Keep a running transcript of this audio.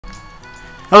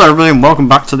Hello everybody and welcome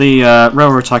back to the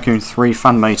Railroad Tycoon 3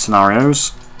 fan-made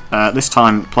scenarios. This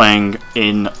time playing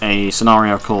in a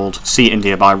scenario called See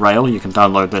India by Rail. You can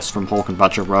download this from Hawk and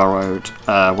Badger Railroad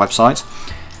website.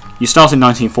 You start in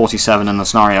 1947 and the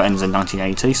scenario ends in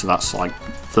 1980, so that's like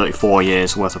 34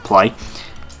 years worth of play.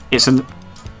 It's a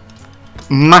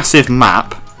massive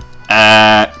map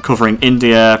covering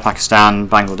India, Pakistan,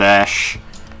 Bangladesh,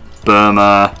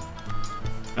 Burma,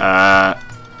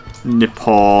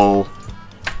 Nepal,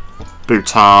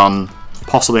 Bhutan,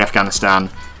 possibly Afghanistan,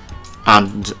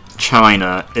 and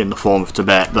China in the form of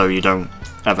Tibet, though you don't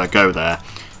ever go there.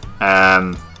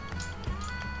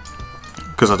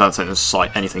 Because I don't think there's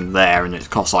like anything there, and it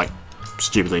costs like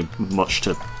stupidly much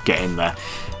to get in there.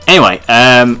 Anyway,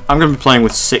 I'm going to be playing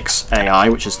with 6 AI,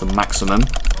 which is the maximum.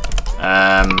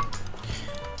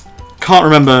 Can't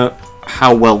remember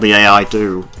how well the AI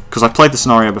do, because I played the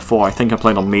scenario before. I think I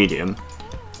played on medium.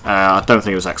 I don't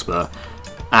think it was expert.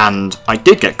 And I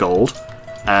did get gold,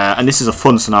 and this is a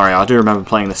fun scenario. I do remember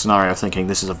playing this scenario thinking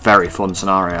this is a very fun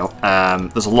scenario.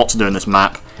 There's a lot to do in this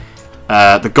map.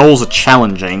 The goals are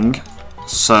challenging,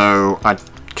 so I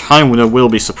kind of will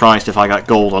be surprised if I get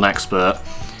gold on expert,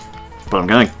 but I'm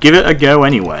going to give it a go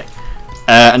anyway.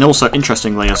 And also,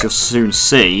 interestingly, as you'll soon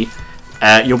see,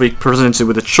 you'll be presented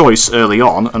with a choice early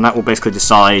on, and that will basically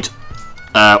decide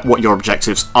what your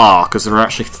objectives are, because there are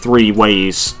actually 3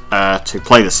 ways to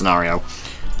play this scenario.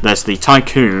 There's the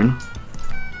Tycoon,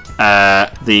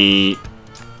 the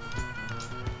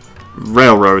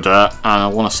Railroader, and I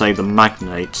want to say the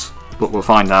Magnate, but we'll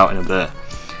find out in a bit.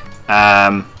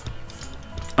 And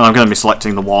I'm going to be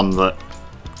selecting the one that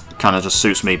kind of just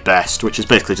suits me best, which is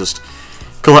basically just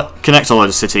connect a load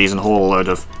of cities and haul a load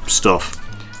of stuff.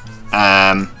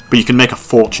 But you can make a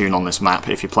fortune on this map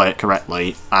if you play it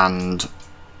correctly, and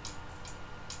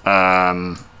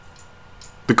the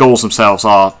goals themselves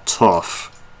are tough,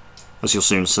 as you'll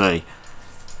soon see.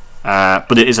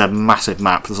 But it is a massive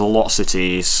map. There's a lot of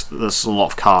cities, there's a lot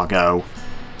of cargo,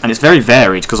 and it's very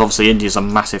varied because obviously India's a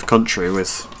massive country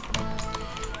with,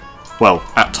 well,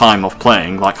 at time of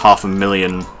playing, like half a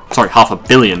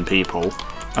billion people,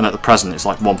 and at the present it's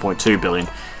like 1.2 billion.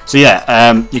 So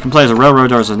yeah, you can play as a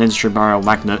railroader, as an industry rail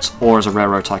magnate, or as a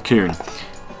railroad tycoon.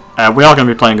 We are going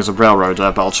to be playing as a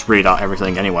railroader, but I'll just read out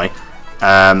everything anyway,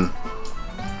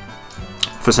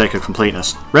 for sake of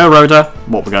completeness. Railroader,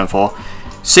 what we're going for,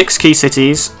 6 key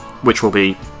cities, which will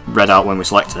be read out when we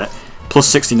select it, plus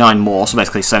 69 more, so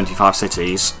basically 75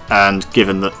 cities, and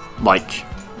given that, like,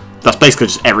 that's basically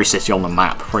just every city on the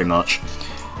map, pretty much.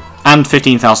 And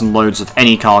 15,000 loads of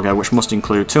any cargo, which must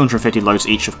include 250 loads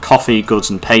each of coffee, goods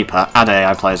and paper. Add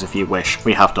AI players if you wish.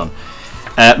 We have done.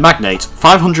 Magnate,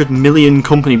 500 million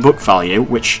company book value,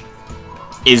 which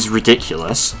is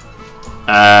ridiculous.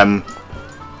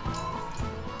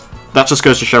 That just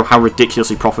goes to show how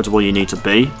ridiculously profitable you need to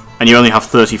be. And you only have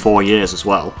 34 years as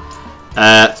well.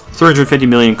 350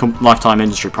 million lifetime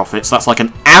industry profits. That's like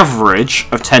an average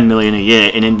of 10 million a year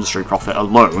in industry profit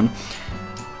alone.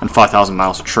 And 5,000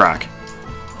 miles of track.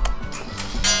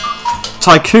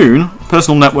 Tycoon,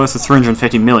 personal net worth of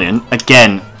 350 million.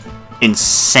 Again,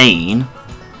 insane.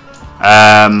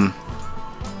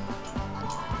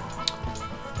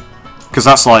 Because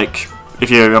that's like, if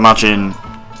you imagine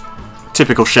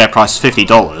typical share price is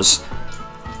 $50,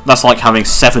 that's like having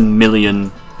 7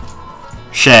 million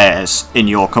shares in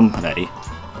your company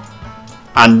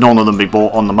and none of them be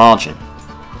bought on the margin.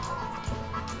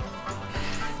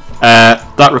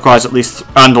 That requires at least,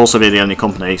 and also be the only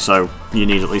company, so you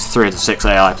need at least 3 to 6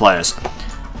 AI players.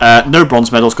 No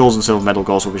bronze medals, gold and silver medal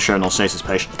goals will be shown on status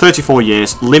page. 34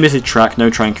 years, limited track,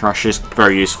 no train crashes,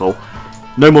 very useful.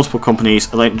 No multiple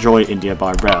companies, enjoy India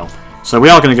by rail. So we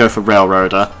are going to go for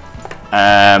Railroader,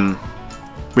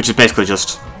 which is basically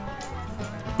just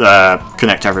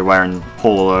connect everywhere and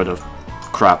haul a load of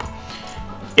crap.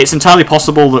 It's entirely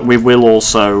possible that we will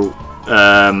also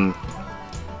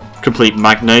complete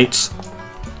Magnate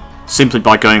simply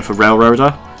by going for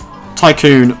Railroader.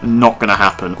 Tycoon, not going to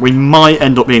happen. We might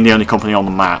end up being the only company on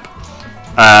the map,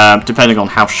 depending on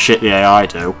how shit the AI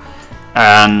do.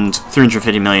 And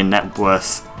 350 million net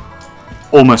worth,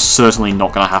 almost certainly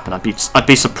not going to happen. I'd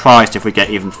be surprised if we get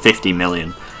even 50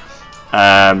 million,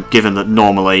 given that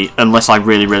normally, unless I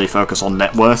really focus on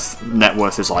net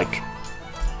worth is like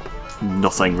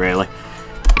nothing really.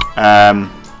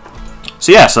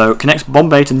 So yeah, so connects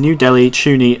Bombay to New Delhi,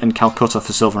 Chuni and Calcutta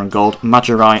for silver and gold,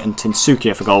 Madurai and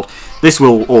Tinsukia for gold. This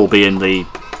will all be in the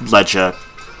ledger,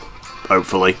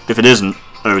 hopefully. If it isn't,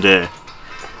 oh dear.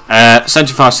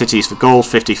 75 cities for gold,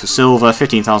 50 for silver,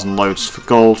 15,000 loads for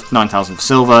gold, 9,000 for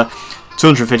silver,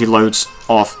 250 loads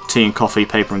of tea and coffee,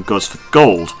 paper and goods for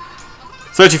gold.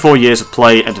 34 years of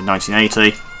play, ended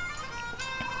 1980.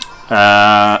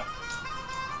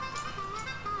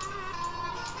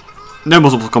 No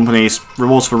multiple companies.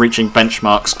 Rewards for reaching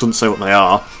benchmarks. Doesn't say what they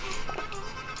are.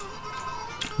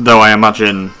 Though I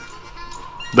imagine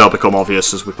they'll become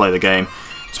obvious as we play the game.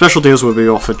 Special deals will be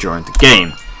offered during the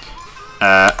game.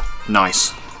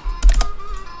 Nice.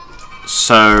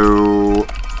 So...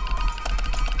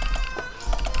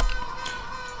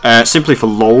 simply for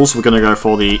lols, we're going to go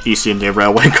for the East India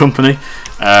Railway Company,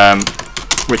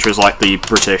 which was like the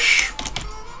British...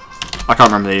 I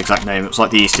can't remember the exact name. It was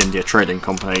like the East India Trading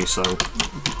Company, so...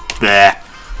 there.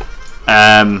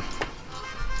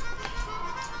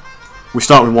 We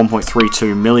start with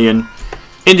 1.32 million.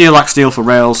 India lacks steel for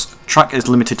rails. Track is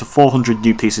limited to 400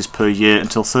 new pieces per year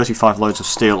until 35 loads of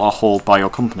steel are hauled by your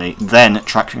company. Then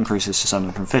track increases to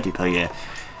 750 per year.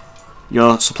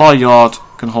 Your supply yard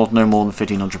can hold no more than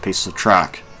 1,500 pieces of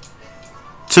track.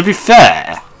 To be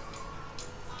fair,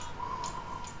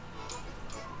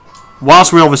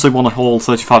 whilst we obviously want to haul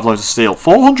 35 loads of steel,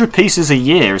 400 pieces a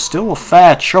year is still a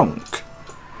fair chunk.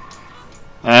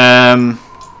 Because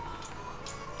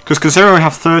considering we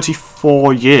have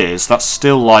 34 years, that's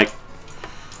still like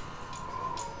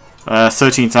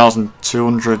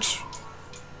 13,200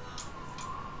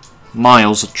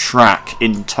 miles of track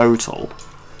in total.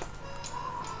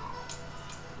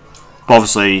 But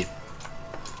obviously,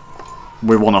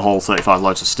 we want to haul 35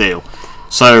 loads of steel.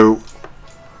 So,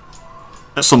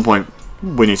 at some point,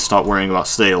 we need to start worrying about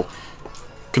steel.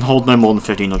 Can hold no more than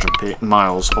 1,500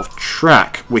 miles of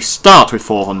track. We start with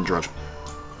 400.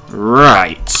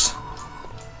 Right.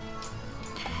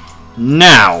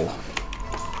 Now,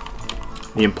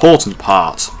 the important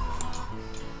part.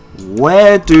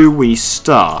 Where do we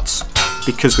start?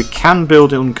 Because we can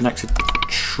build an unconnected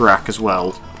track as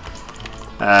well.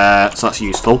 So that's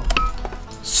useful.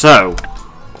 So,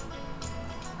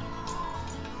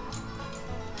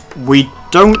 we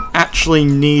don't actually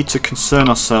need to concern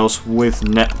ourselves with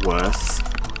net worth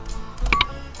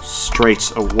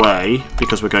straight away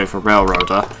because we're going for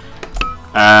railroader.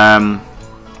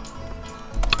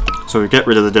 So we get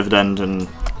rid of the dividend and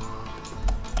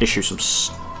issue some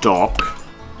stock.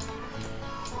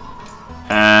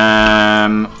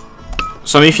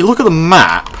 So I mean, if you look at the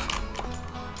map,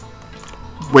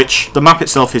 which the map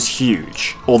itself is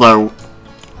huge, although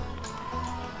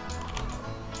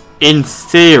in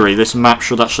theory this map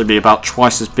should actually be about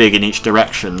twice as big in each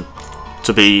direction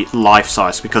to be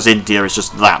life-size, because India is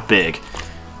just that big.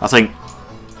 I think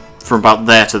from about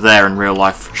there to there in real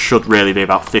life should really be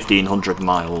about 1,500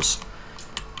 miles.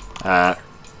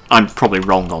 I'm probably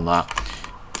wrong on that.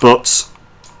 But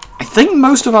I think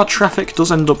most of our traffic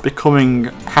does end up becoming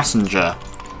passenger.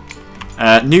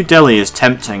 New Delhi is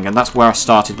tempting, and that's where I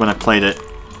started when I played it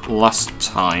last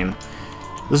time.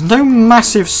 There's no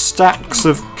massive stacks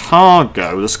of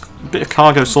cargo. There's a bit of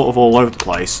cargo sort of all over the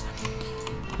place.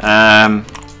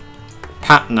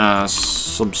 Patna's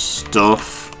some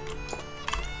stuff.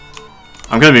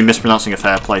 I'm going to be mispronouncing a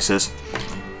fair places.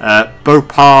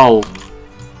 Bhopal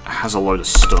has a load of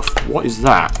stuff. What is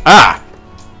that? Ah!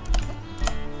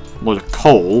 A load of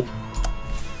coal.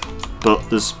 But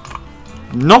there's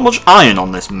not much iron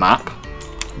on this map.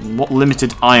 What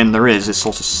limited iron there is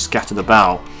sort of scattered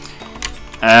about.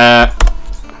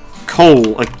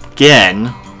 Coal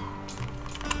again.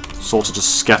 Sort of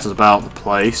just scattered about the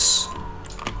place.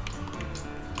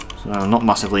 So not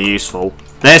massively useful.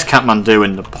 There's Kathmandu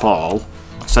in Nepal.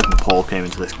 I said Nepal came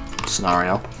into this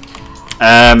scenario.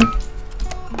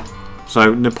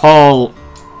 So Nepal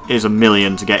is 1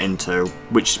 million to get into,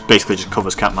 which basically just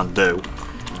covers Kathmandu.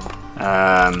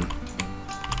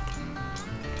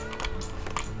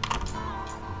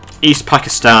 East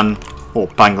Pakistan or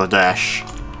Bangladesh,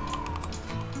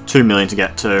 2 million to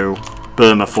get to.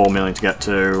 Burma, 4 million to get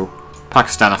to.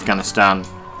 Pakistan, Afghanistan.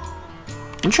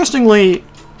 Interestingly,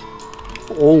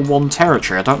 all one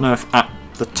territory. I don't know if at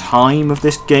the time of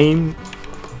this game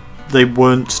they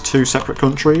weren't two separate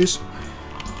countries,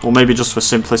 or maybe just for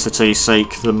simplicity's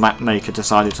sake the map maker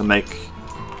decided to make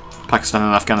Pakistan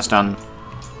and Afghanistan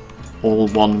all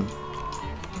one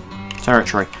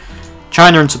territory.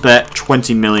 China and Tibet,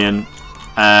 20 million,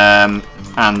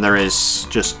 and there is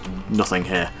just nothing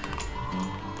here.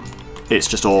 It's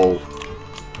just all,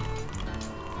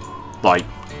 like,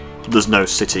 there's no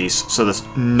cities, so there's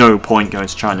no point going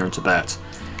to China and Tibet.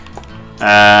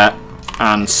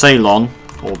 And Ceylon,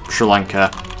 or Sri Lanka,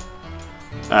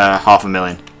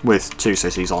 500,000, with 2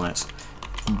 cities on it.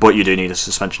 But you do need a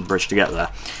suspension bridge to get there.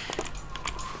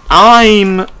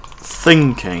 I'm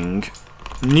thinking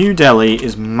New Delhi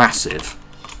is massive,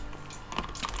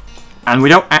 and we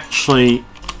don't actually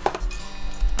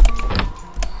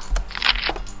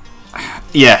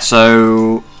yeah,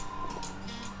 so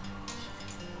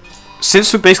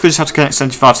since we basically just have to connect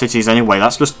 75 cities anyway,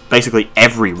 that's just basically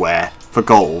everywhere for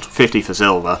gold, 50 for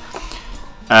silver.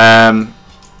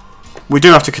 We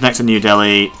do have to connect to New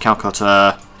Delhi,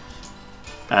 Calcutta,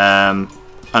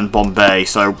 and Bombay.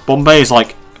 So Bombay is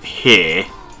like here.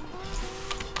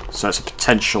 So it's a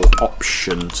potential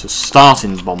option to start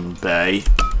in Bombay.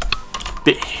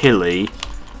 Bit hilly.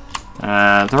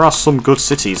 There are some good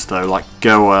cities though, like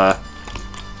Goa,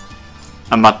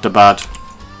 Ahmedabad,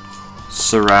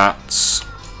 Surat.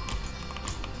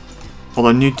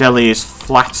 Although New Delhi is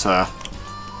flatter,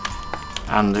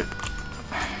 and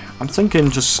I'm thinking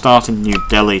just starting New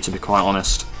Delhi, to be quite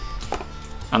honest.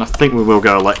 And I think we will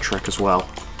go electric as well.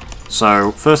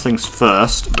 So first things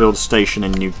first, build a station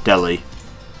in New Delhi.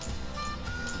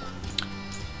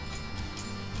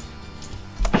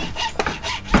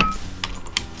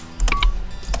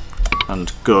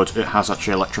 And good, it has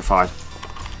actually electrified.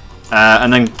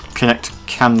 And then connect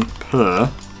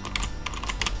Kanpur.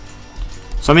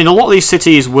 So I mean, a lot of these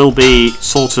cities will be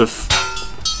sort of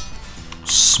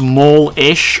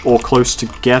small-ish or close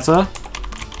together.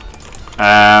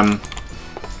 But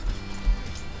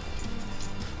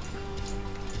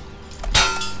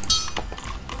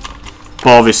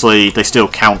obviously they still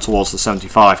count towards the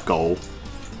 75 goal.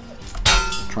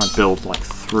 Try and build like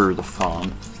through the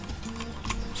farm.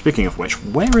 Speaking of which,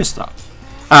 where is that?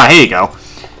 Ah, here you go.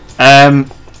 I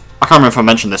can't remember if I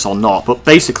mentioned this or not, but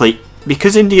basically,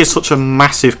 because India is such a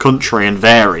massive country and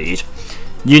varied,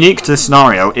 unique to this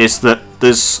scenario is that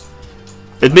there's,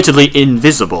 admittedly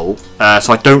invisible,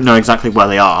 so I don't know exactly where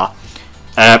they are,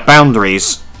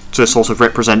 boundaries to sort of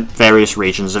represent various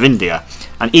regions of India,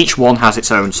 and each one has its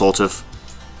own sort of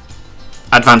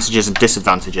advantages and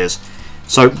disadvantages.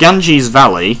 So Ganges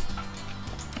Valley,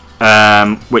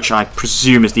 which I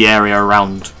presume is the area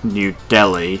around New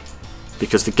Delhi,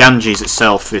 because the Ganges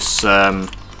itself is,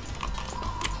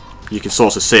 you can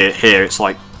sort of see it here, it's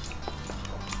like,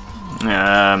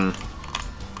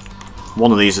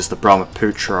 one of these is the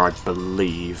Brahmaputra, I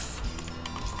believe.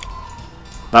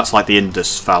 That's like the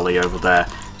Indus Valley over there.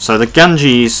 So the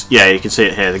Ganges, yeah, you can see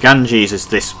it here, the Ganges is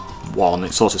this one,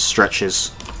 it sort of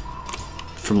stretches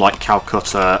from like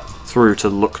Calcutta through to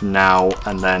Lucknow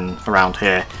and then around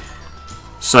here.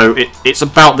 So it's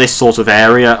about this sort of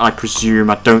area, I presume.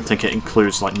 I don't think it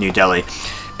includes like New Delhi.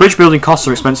 Bridge building costs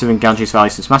are expensive in Ganges Valley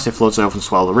since massive floods often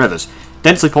swell the rivers.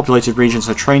 Densely populated regions,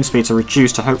 so train speeds are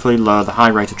reduced to hopefully lower the high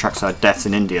rate of trackside deaths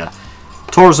in India.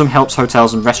 Tourism helps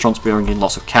hotels and restaurants bring in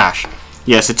lots of cash.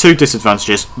 Yeah, so two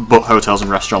disadvantages, but hotels and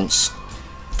restaurants.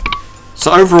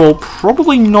 So overall,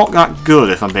 probably not that good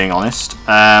if I'm being honest.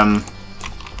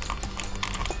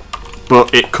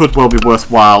 But it could well be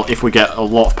worthwhile if we get a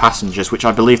lot of passengers, which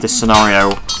I believe this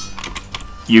scenario,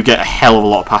 you get a hell of a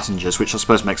lot of passengers, which I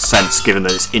suppose makes sense given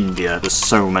that it's India, there's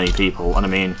so many people, and I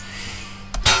mean,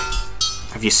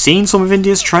 have you seen some of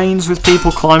India's trains with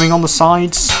people climbing on the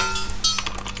sides?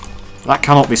 That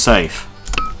cannot be safe.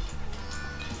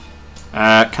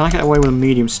 Can I get away with a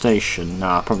medium station?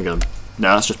 Nah, probably gonna,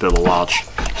 no, let's just build a large,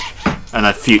 and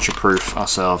then future-proof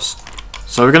ourselves.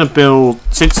 So we're going to build,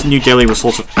 since New Delhi will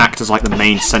sort of act as like the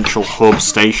main central hub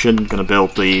station, we're going to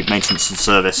build the maintenance and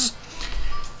service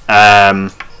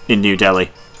in New Delhi.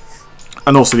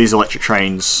 And also these electric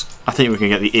trains, I think we can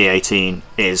get the E18,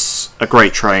 is a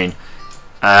great train.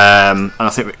 And I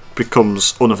think it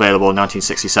becomes unavailable in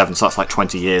 1967, so that's like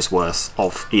 20 years worth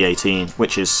of E18,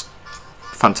 which is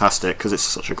fantastic because it's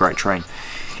such a great train.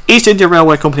 East India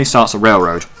Railway Company starts a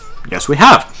railroad. Yes, we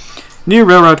have. New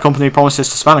railroad company promises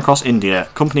to span across India.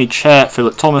 Company chair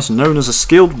Philip Thomas, known as a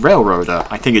skilled railroader.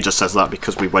 I think it just says that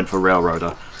because we went for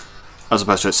railroader, as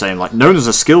opposed to it saying like known as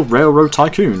a skilled railroad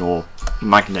tycoon or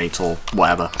magnate or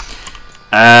whatever.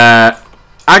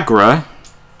 Agra,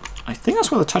 I think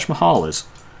that's where the Taj Mahal is.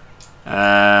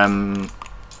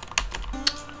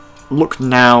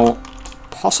 Lucknow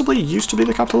possibly used to be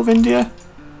the capital of India,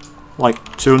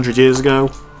 like 200 years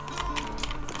ago.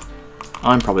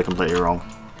 I'm probably completely wrong.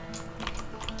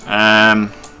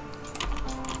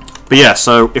 But yeah,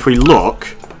 so if we look,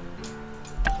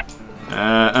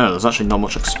 oh, there's actually not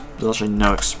much. There's actually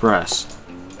no express.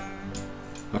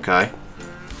 Okay.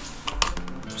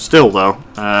 Still though,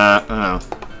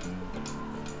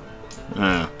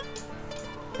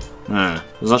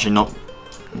 there's actually not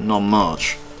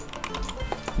much.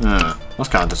 That's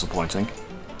kind of disappointing.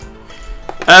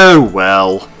 Oh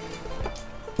well.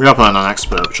 We are playing an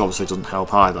expert, which obviously doesn't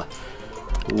help either.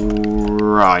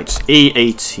 Right,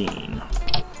 E18.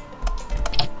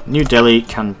 New Delhi,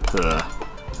 Kanpur.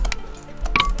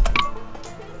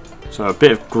 So a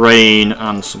bit of grain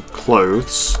and some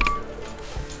clothes.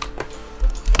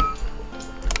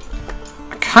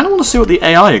 kind of want to see what the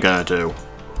AI are going to do.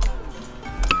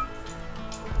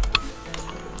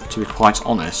 To be quite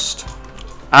honest.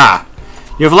 Ah!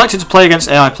 You have elected to play against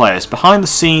AI players. Behind the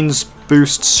scenes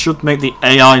boosts should make the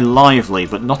AI lively,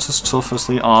 but not as tough as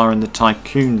they are in the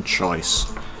Tycoon choice.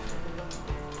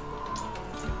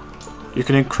 You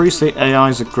can increase the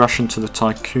AI's aggression to the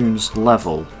Tycoon's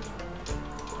level.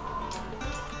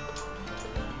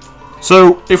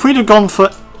 So, if we'd have gone for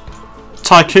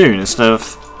Tycoon instead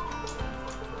of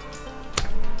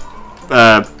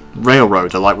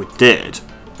Railroader like we did,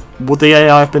 would the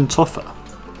AI have been tougher?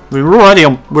 I mean,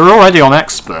 we're already on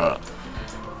Expert.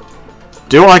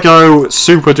 Do I go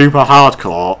super duper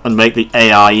hardcore and make the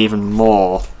AI even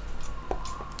more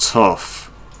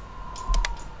tough?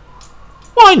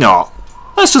 Why not?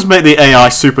 Let's just make the AI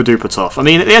super duper tough. I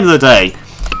mean, at the end of the day,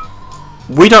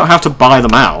 we don't have to buy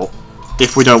them out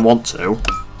if we don't want to,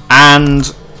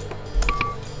 and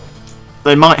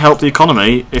they might help the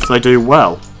economy if they do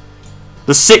well.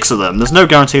 There's 6 of them. There's no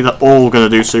guarantee they're all going to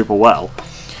do super well.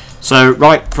 So,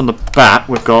 right from the bat,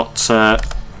 we've got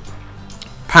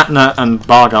Patna and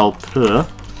Bhagalpur,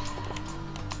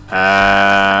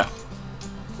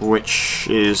 which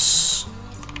is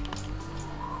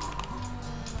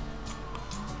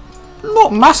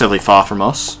not massively far from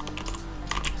us.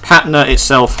 Patna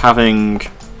itself having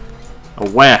a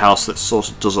warehouse that sort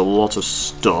of does a lot of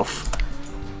stuff.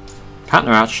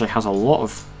 Patna actually has a lot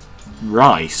of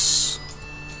rice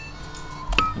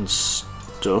and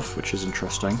stuff, which is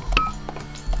interesting.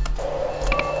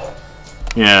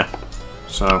 Yeah,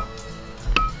 so.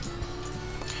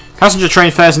 Passenger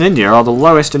train fares in India are the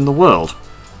lowest in the world.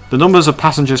 The numbers of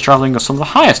passengers travelling are some of the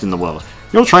highest in the world.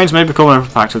 Your trains may become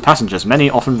overpacked with passengers. Many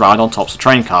often ride on tops of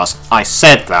train cars. I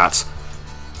said that.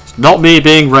 It's not me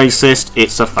being racist,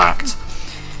 it's a fact.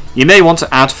 You may want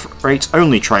to add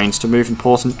freight-only trains to move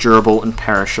important, durable and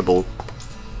perishable,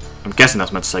 I'm guessing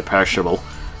that's meant to say perishable,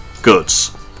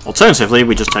 goods. Alternatively,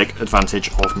 we just take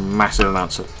advantage of massive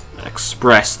amounts of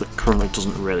express that currently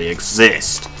doesn't really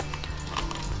exist.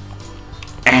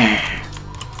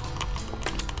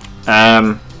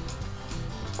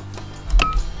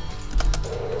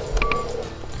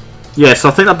 Yeah, so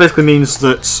I think that basically means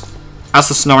that as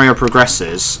the scenario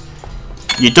progresses,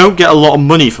 you don't get a lot of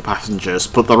money for passengers,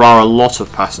 but there are a lot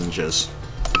of passengers.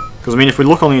 Because, I mean, if we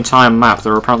look on the entire map,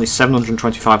 there are apparently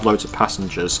 725 loads of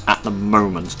passengers at the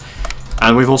moment.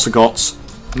 And we've also got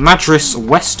Madras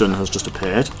Western has just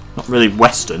appeared. Not really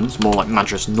Western, it's more like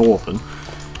Madras Northern.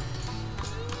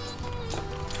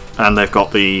 And they've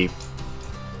got the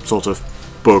sort of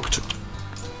bugged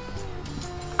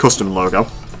custom logo.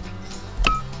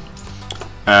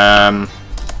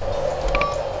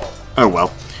 Oh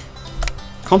well.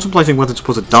 Contemplating whether to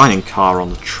put a dining car on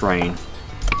the train.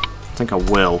 I think I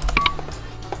will.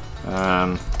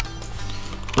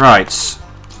 Right.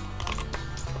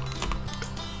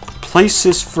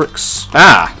 Places for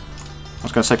I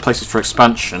was going to say places for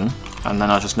expansion, and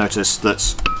then I just noticed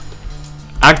that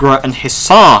Agra and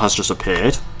Hisar has just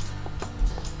appeared.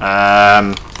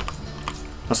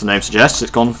 As the name suggests,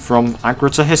 it's gone from Agra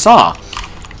to Hisar.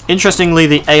 Interestingly,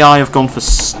 the AI have gone for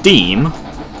steam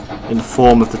in the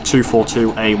form of the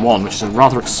 242A1, which is a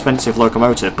rather expensive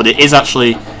locomotive, but it is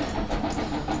actually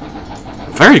a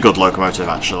very good locomotive,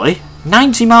 actually.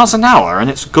 90 miles an hour, and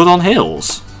it's good on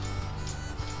hills.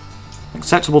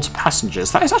 Acceptable to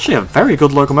passengers. That is actually a very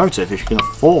good locomotive, if you can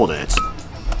afford it.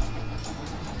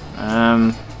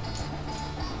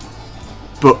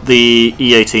 But the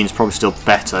E18 is probably still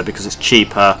better, because it's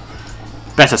cheaper,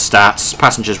 better stats,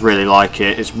 passengers really like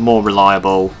it, it's more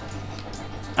reliable,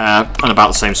 and about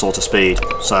the same sort of speed,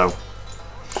 so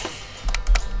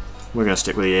we're going to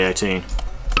stick with the E18.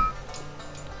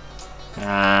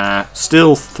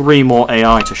 Still 3 more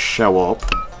AI to show up.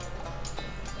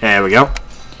 There we go.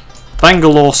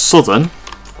 Bangalore Southern,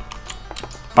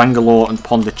 Bangalore and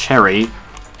Pondicherry,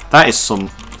 that is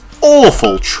some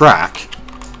awful track.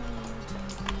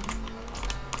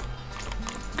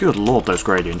 Good lord, those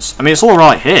gradients. I mean, it's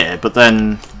alright here, but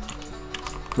then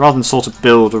rather than sort of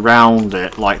build around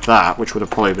it like that, which would have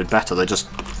probably been better, they just,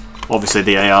 obviously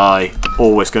the AI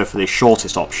always go for the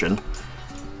shortest option,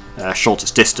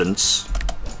 shortest distance,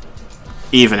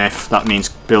 even if that means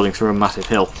building through a massive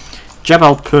hill.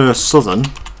 Jabalpur Southern,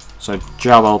 so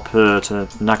Jabalpur to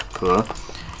Nagpur,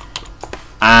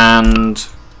 and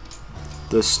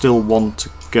there's still one to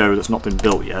go that's not been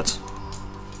built yet.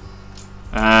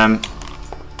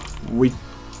 We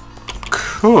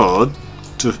could...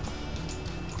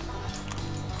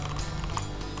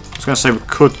 I was going to say we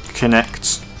could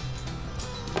connect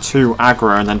to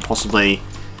Agra and then possibly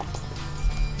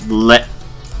let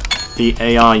the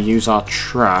AI use our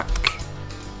track.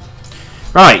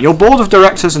 Right, your board of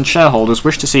directors and shareholders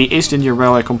wish to see East India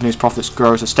Railway Company's profits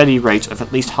grow at a steady rate of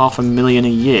at least $500,000 a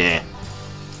year.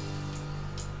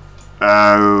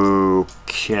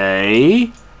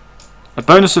 Okay. A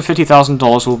bonus of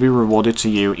 $50,000 will be rewarded to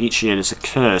you each year this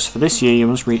occurs. For this year, you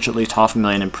must reach at least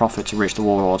 $500,000 in profit to reach the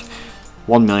reward.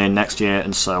 $1 million next year,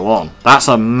 and so on. That's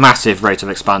a massive rate of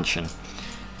expansion.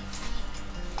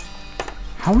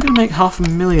 How are we going to make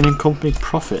 $500,000 in company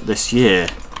profit this year?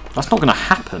 That's not going to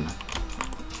happen.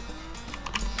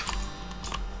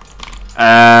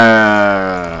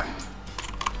 I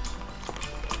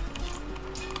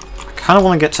kind of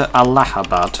want to get to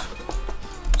Allahabad.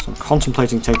 So I'm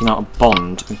contemplating taking out a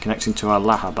bond and connecting to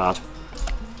Allahabad.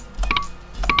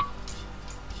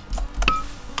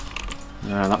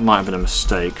 That might have been a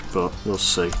mistake, but we'll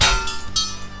see.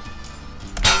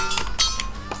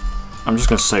 I'm just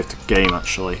going to save the game,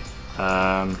 actually.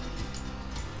 So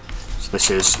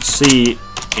this is See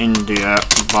India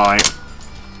by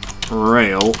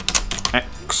Rail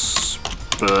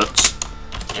Expert.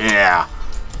 Yeah.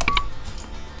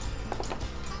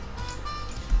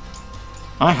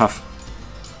 I have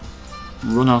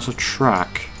run out of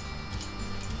track.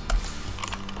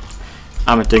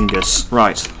 I'm a dingus.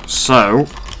 Right, so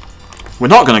we're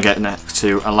not going to get next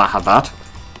to Allahabad.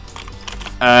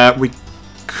 We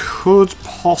could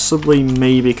possibly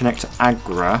maybe connect to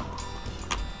Agra.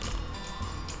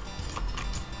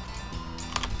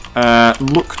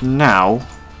 Look now.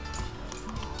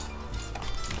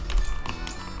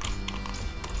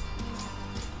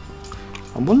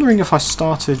 I'm wondering if I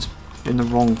started in the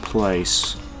wrong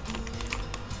place,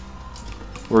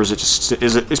 or is it just?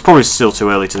 It's probably still too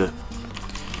early to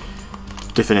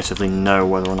definitively know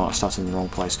whether or not I started in the wrong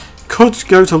place. Could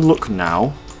go to look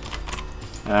now.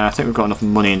 I think we've got enough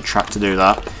money in track to do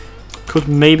that. Could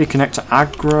maybe connect to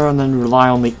Agra and then rely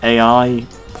on the AI,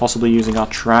 possibly using our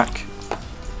track.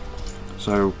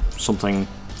 So something,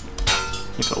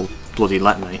 if it'll bloody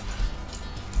let me.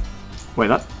 Wait,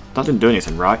 that didn't do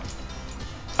anything, right?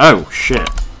 Oh shit.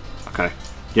 Okay.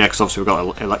 Yeah, because obviously we've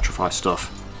got to electrify stuff.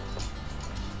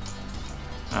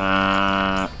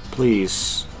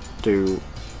 Please do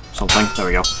something. There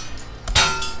we go.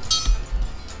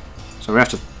 So we have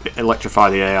to electrify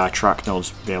the AI track in order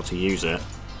to be able to use it.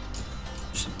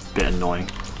 It's a bit annoying.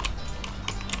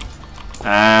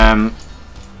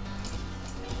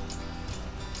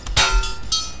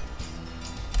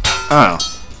 Oh.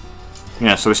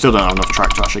 Yeah, so we still don't have enough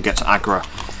track to actually get to Agra.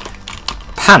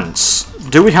 Pants.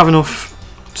 Do we have enough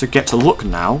to get to look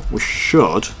now? We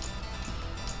should.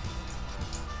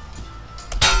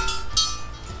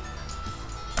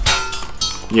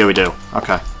 Yeah, we do.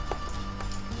 Okay.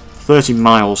 30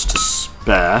 miles to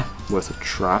spare worth of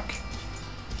track.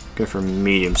 Go for a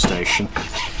medium station.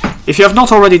 If you have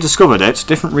not already discovered it,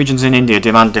 different regions in India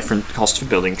demand different costs for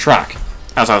building track,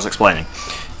 as I was explaining.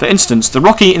 For instance, the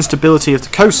rocky instability of the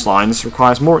coastlines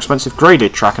requires more expensive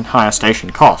graded track and higher station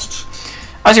costs.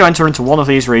 As you enter into one of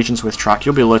these regions with track,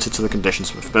 you'll be alerted to the conditions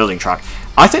for building track.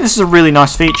 I think this is a really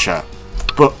nice feature,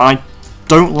 but I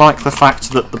don't like the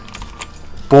fact that the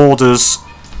borders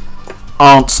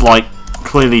aren't, like,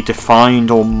 clearly defined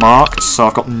or marked, so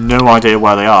I've got no idea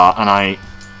where they are, and I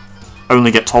only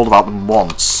get told about them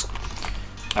once.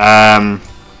 I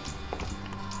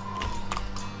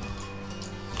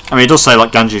mean, it does say,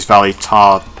 like, Ganges Valley,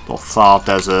 Thar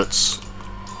Deserts,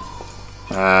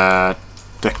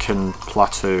 Deccan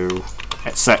Plateau,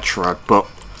 etc. But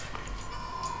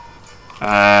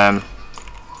I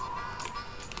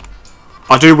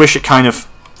do wish it kind of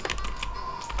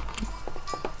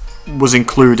was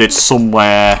included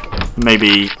somewhere,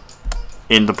 maybe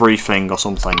in the briefing or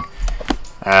something.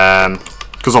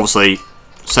 Because obviously,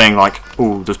 saying like,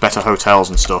 "Oh, there's better hotels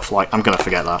and stuff," like, I'm gonna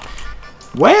forget that.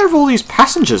 Where have all these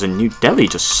passengers in New Delhi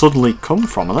just suddenly come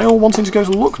from? Are they all wanting to go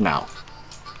to look now?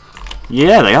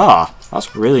 Yeah, they are.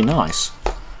 That's really nice.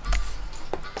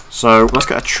 So, let's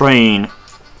get a train.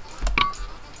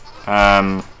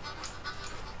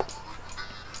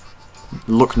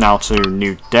 Look now to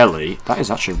New Delhi. That is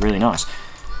actually really nice.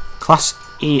 Class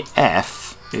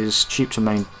EF is cheap to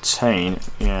maintain.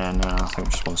 Yeah, no, I think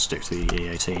I just want to stick to the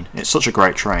E18. It's such a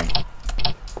great train.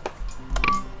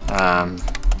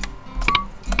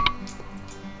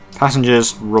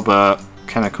 Passengers, rubber,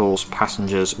 chemicals,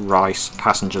 passengers, rice,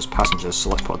 passengers, passengers. So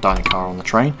let's put a dining car on the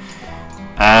train.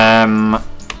 And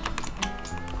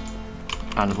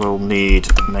we'll need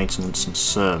maintenance and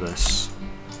service.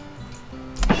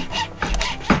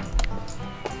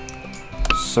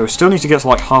 So we still need to get to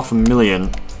like $500,000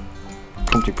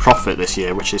 company profit this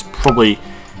year, which is probably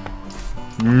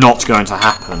not going to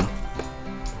happen.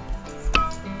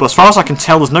 But as far as I can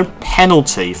tell, there's no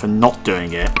penalty for not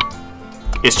doing it.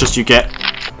 It's just you get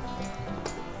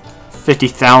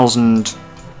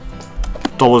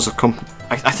 $50,000 of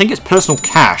I think it's personal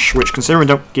cash, which, considering we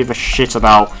don't give a shit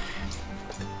about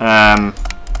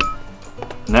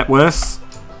net worth,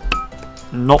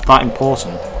 not that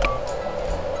important.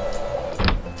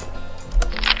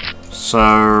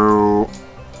 So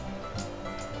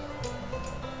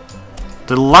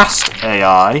the last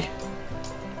AI,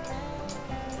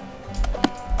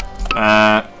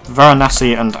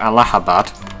 Varanasi and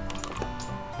Allahabad.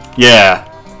 Yeah,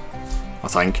 I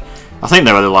think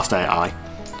they were the last AI.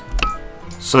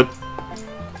 So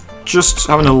just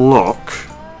having a look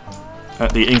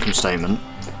at the income statement.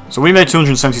 So we made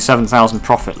 277,000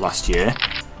 profit last year.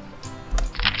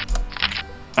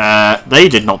 They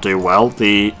did not do well.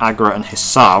 The Agra and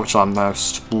Hisar, which are our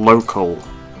most local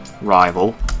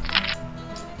rival.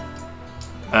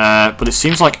 But it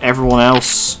seems like everyone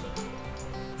else,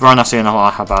 Varanasi and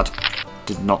Allahabad,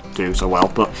 did not do so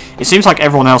well. But it seems like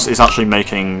everyone else is actually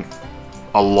making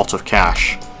a lot of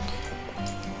cash.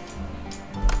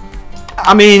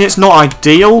 I mean, it's not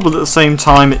ideal, but at the same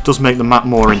time, it does make the map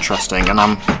more interesting. And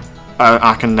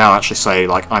I can now actually say,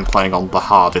 like, I'm playing on the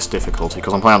hardest difficulty,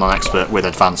 because I'm playing on expert with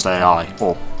advanced AI,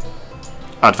 or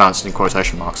advanced in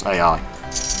quotation marks AI.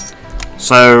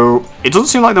 So it doesn't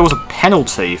seem like there was a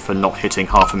penalty for not hitting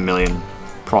 $500,000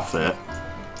 profit.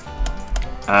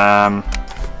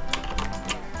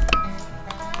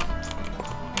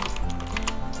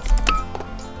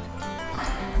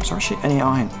 Is there actually any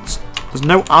iron? There's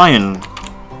no iron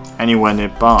anywhere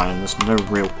nearby, and there's no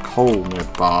real coal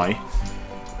nearby.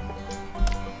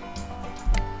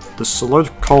 There's a load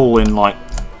of coal in, like,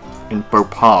 in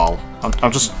Bhopal.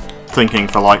 I'm just thinking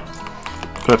for, like,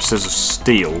 purposes of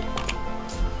steel.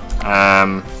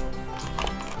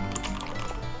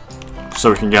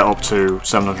 So we can get up to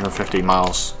 750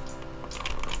 miles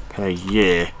per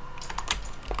year.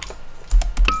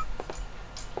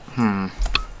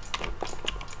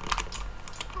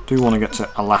 Do want to get to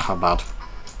Allahabad.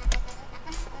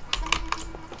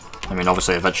 I mean,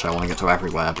 obviously, eventually I want to get to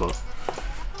everywhere, but...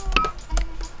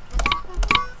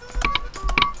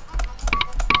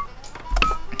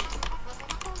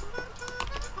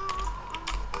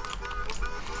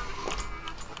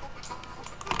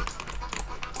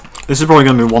 This is probably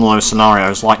going to be one of those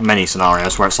scenarios, like many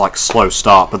scenarios, where it's like slow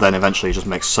start, but then eventually just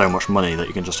makes so much money that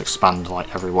you can just expand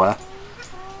like everywhere.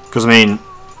 Because I mean,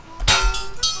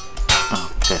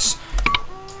 oh piss!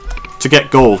 To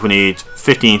get gold, we need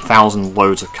 15,000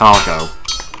 loads of cargo,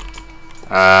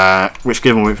 which,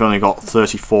 given we've only got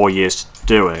 34 years to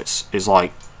do it, is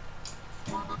like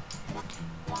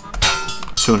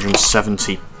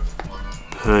 270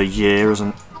 per year as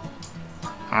an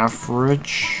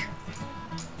average.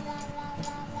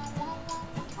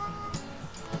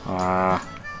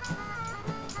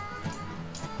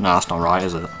 No, that's not right,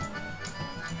 is it?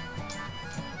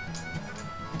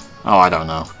 Oh, I don't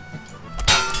know.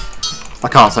 I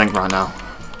can't think right now.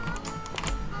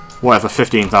 Whatever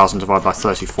 15,000 divided by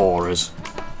 34 is.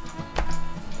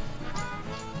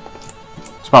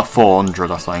 It's about 400,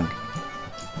 I think.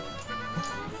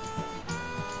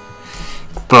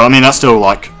 But, I mean, that's still,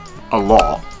 like, a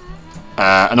lot.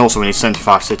 And also we need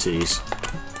 75 cities.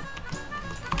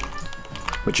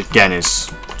 Which, again, is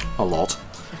a lot.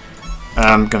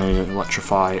 I'm going to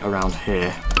electrify around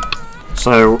here.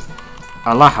 So,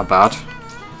 Allahabad.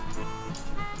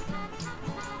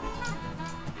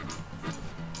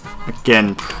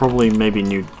 Again, probably maybe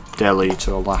New Delhi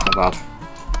to Allahabad.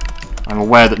 I'm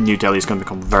aware that New Delhi is going to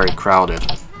become very crowded.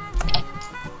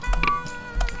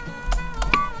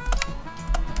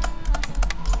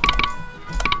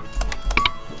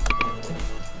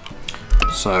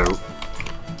 So,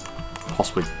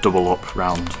 possibly double up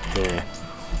round here.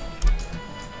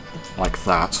 Like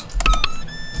that.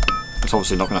 It's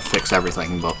obviously not going to fix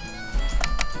everything, but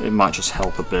it might just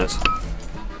help a bit.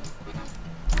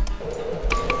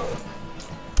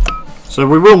 So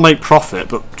we will make profit,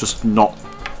 but just not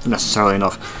necessarily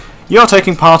enough. You are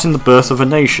taking part in the birth of a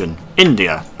nation.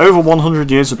 India. Over 100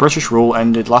 years of British rule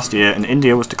ended last year and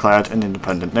India was declared an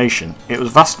independent nation. It was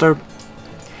Vasco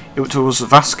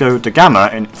da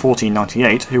Gama in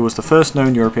 1498 who was the first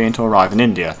known European to arrive in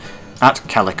India, at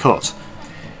Calicut.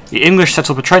 The English set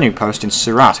up a trading post in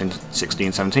Surat in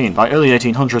 1617. By early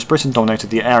 1800s, Britain dominated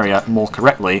the area. More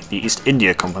correctly, the East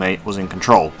India Company was in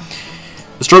control.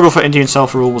 The struggle for Indian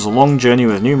self-rule was a long journey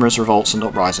with numerous revolts and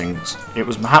uprisings. It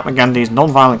was Mahatma Gandhi's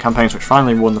non-violent campaigns which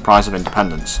finally won the prize of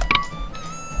independence.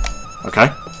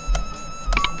 Okay.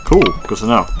 Cool, good to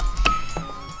know.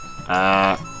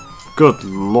 Good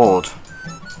lord.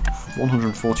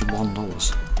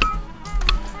 $141.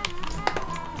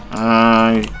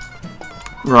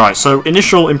 Right, so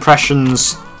initial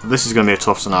impressions, this is going to be a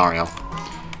tough scenario.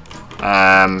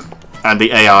 And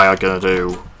the AI are going to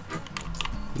do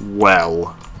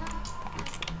well.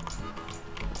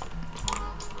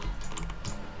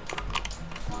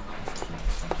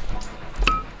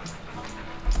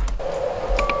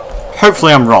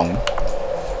 Hopefully I'm wrong.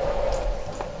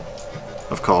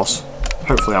 Of course.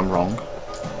 Hopefully I'm wrong.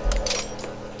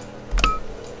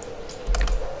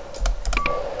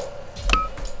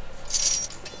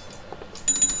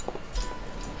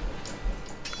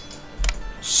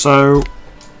 So,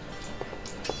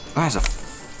 that is a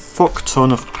fuck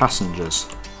ton of passengers.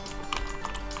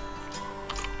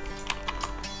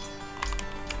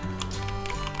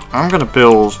 I'm going to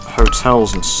build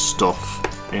hotels and stuff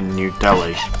in New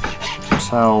Delhi.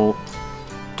 Hotel...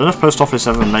 Don't know if post office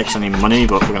ever makes any money,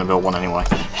 but we're going to build one anyway.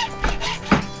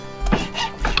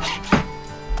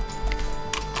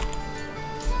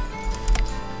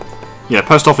 Yeah,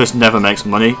 post office never makes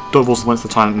money. Doubles the length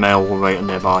of time mail will wait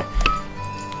nearby.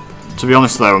 To be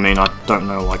honest though, I mean, I don't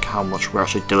know like how much we're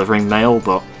actually delivering mail,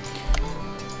 but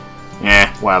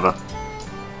yeah, whatever.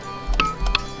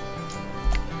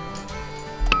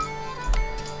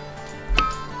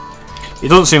 It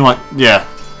doesn't seem like, yeah,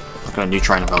 okay, new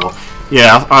train available.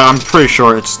 Yeah, I'm pretty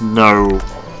sure it's no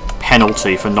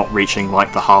penalty for not reaching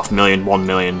like the 500,000, 1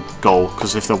 million goal,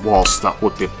 because if there was, that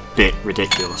would be a bit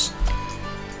ridiculous.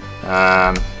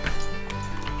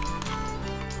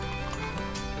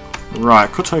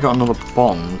 Right, could take out another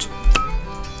bond.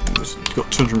 It's got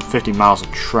 250 miles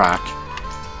of track.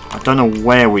 I don't know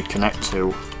where we'd connect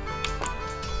to.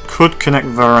 Could connect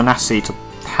Varanasi to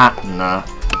Patna,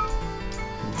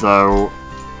 though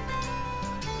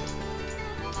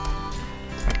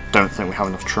I don't think we have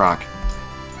enough track.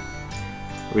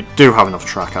 We do have enough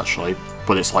track actually,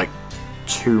 but it's like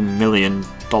 $2 million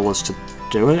to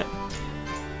do it.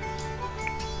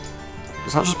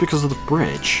 Is that just because of the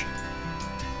bridge?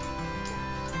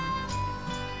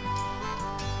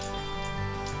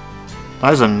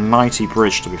 That is a mighty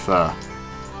bridge, to be fair.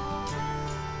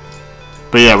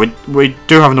 But yeah, we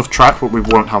do have enough track, but we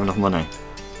won't have enough money.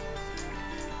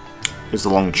 Is the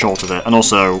long and short of it. And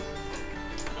also,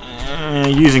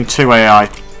 using 2 AI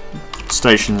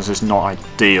stations is not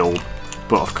ideal,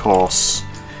 but of course,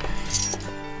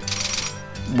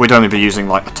 we'd only be using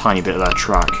like a tiny bit of their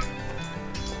track.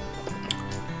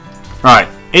 Right,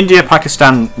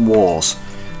 India-Pakistan wars.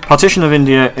 Partition of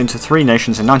India into 3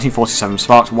 nations in 1947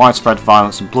 sparked widespread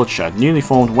violence and bloodshed. Newly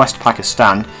formed West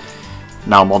Pakistan,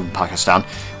 now modern Pakistan,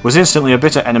 was instantly a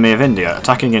bitter enemy of India,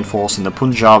 attacking in force in the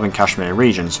Punjab and Kashmir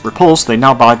regions. Repulsed, they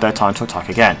now bide their time to attack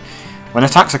again. When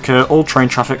attacks occur, all train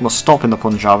traffic must stop in the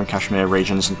Punjab and Kashmir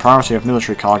regions, and priority of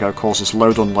military cargo causes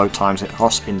load-unload times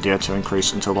across India to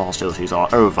increase until the hostilities are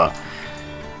over.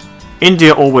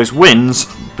 India always wins,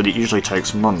 but it usually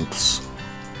takes months.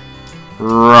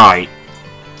 Right.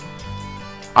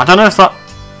 I don't know if that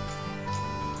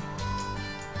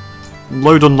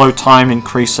load-unload time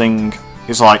increasing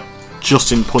is like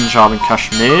just in Punjab and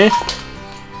Kashmir,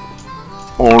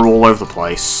 or all over the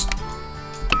place.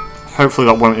 Hopefully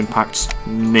that won't impact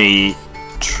me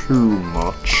too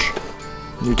much.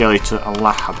 New Delhi to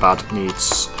Allahabad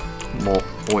needs more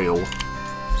oil,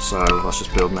 so let's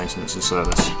just build maintenance and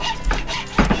service.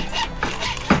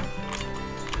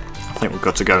 I think we're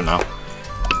good to go now.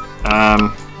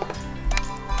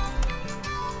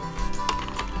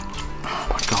 Oh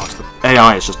my god, the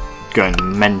AI is just going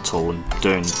mental and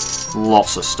doing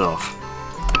lots of stuff.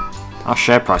 Our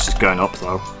share price is going up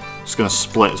though. It's going to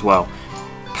split as well.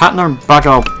 Patna and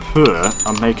Bhagalpur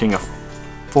are making a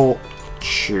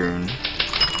fortune.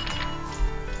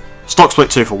 Stock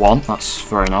split 2 for 1, that's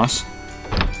very nice.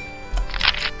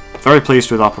 Very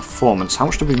pleased with our performance. How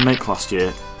much did we make last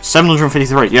year?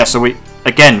 753. Yeah, so we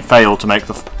again failed to make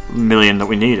the million that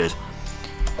we needed.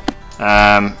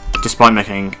 Despite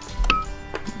making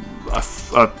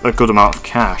a good amount of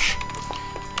cash.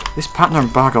 This Patna and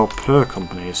Bhagalpur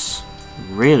company is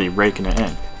really raking it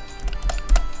in.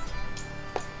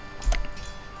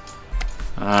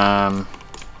 I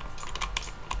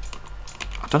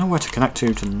don't know where to connect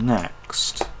to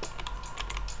next.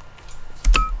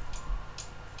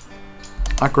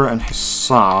 Agra and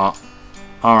Hisar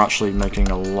are actually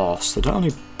making a loss. They don't have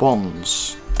any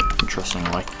bonds,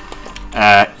 interestingly,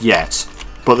 yet,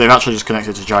 but they've actually just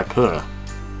connected to Jaipur.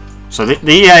 So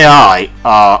the AI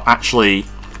are actually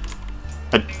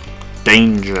a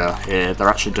danger here. They're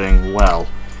actually doing well.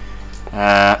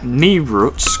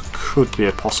 Meerut could be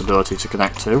a possibility to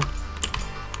connect to,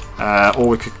 or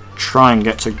we could try and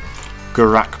get to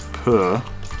Gorakhpur,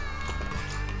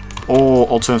 or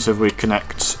alternatively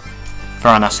connect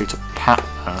Varanasi to Patna.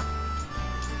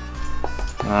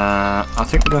 I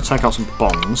think we're going to take out some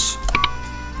bonds.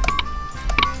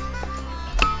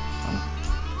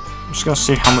 I'm just going to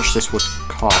see how much this would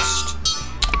cost.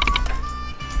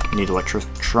 Need electric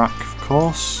track, of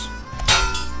course.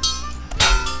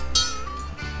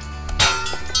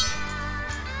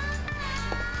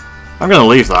 I'm going to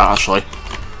leave that, actually.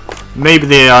 Maybe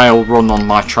the AI will run on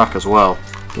my track as well,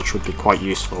 which would be quite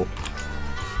useful.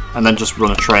 And then just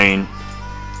run a train.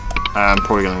 I'm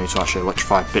probably going to need to actually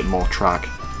electrify a bit more track.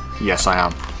 Yes, I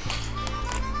am.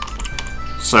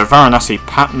 So Varanasi,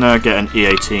 Patna, get an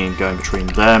E18 going between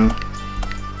them.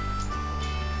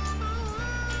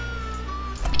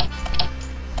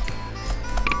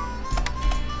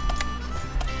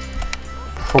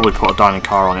 Probably put a dining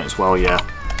car on it as well, yeah.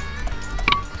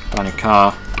 Dining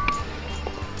car.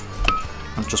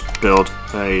 And just build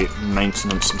a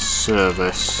maintenance and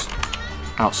service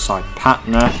outside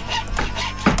Patna.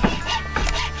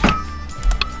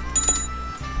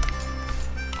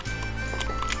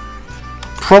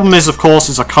 Problem is, of course,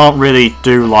 is I can't really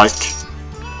do like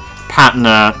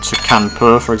Patna to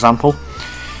Kanpur, for example.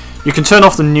 You can turn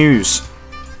off the news.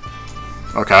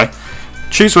 Okay.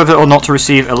 Choose whether or not to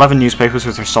receive 11 newspapers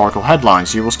with historical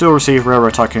headlines. You will still receive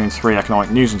Railroad Tycoon 3 economic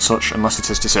news and such, unless it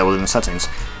is disabled in the settings.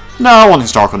 No, I want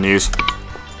historical news.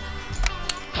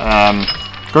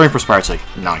 Growing prosperity.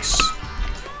 Nice.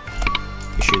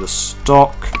 Issue the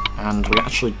stock, and we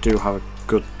actually do have a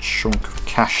good chunk of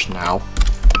cash now.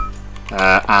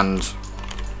 And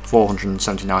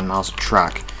 479 miles of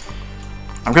track.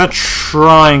 I'm going to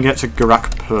try and get to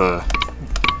Gorakhpur.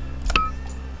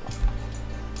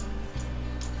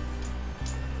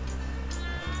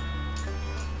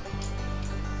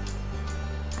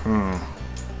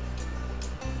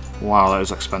 Wow, that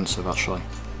is expensive actually.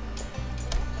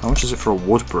 How much is it for a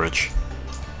wood bridge?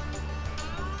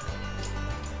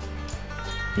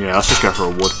 Yeah, let's just go for a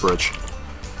wood bridge.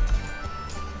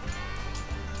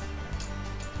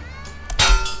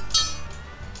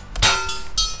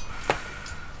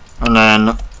 And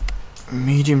then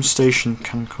medium station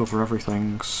can cover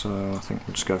everything, so I think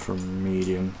we'll just go for a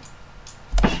medium.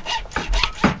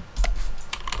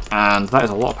 And that is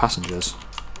a lot of passengers.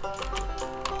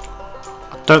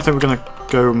 I don't think we're going to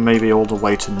go maybe all the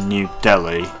way to New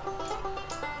Delhi.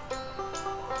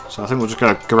 So I think we'll just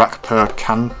go Gorakhpur,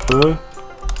 Kanpur.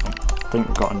 I think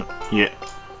we've got an... yeah.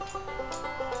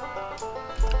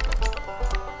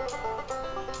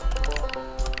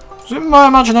 Is it my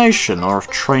imagination, or have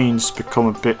trains become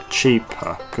a bit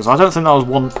cheaper? Because I don't think that was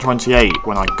 128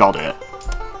 when I got it.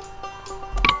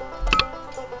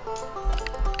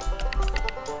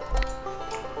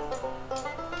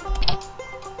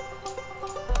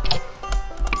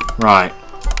 Right.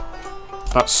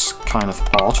 That's kind of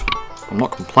odd. I'm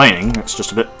not complaining, it's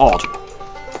just a bit odd.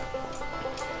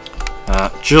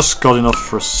 Just got enough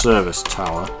for a service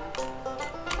tower.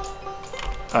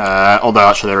 Although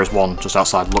actually there is one just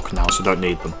outside Lucknow, so don't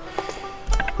need them.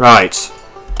 Right.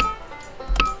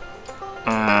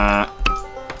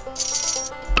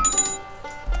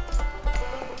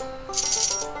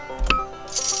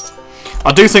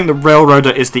 I do think the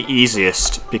Railroader is the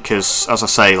easiest because, as I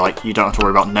say, like you don't have to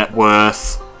worry about net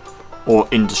worth or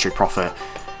industry profit.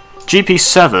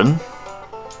 GP7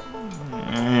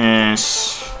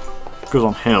 is good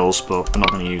on hills, but we're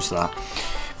not going to use that.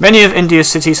 Many of India's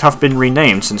cities have been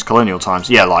renamed since colonial times.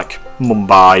 Yeah, like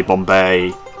Mumbai,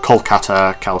 Bombay,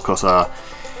 Kolkata, Calcutta.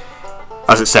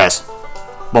 As it says,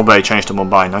 Bombay changed to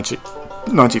Mumbai in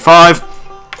 1995,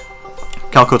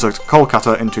 Calcutta to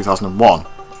Kolkata in 2001.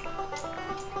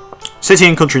 City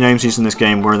and country names used in this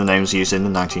game were the names used in the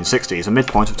 1960s, a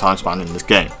midpoint of time span in this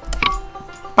game.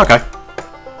 Okay.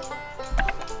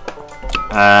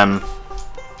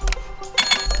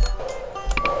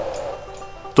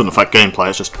 Doesn't affect gameplay,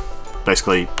 it's just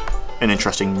basically an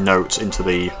interesting note into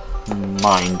the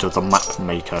mind of the map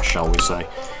maker, shall we say.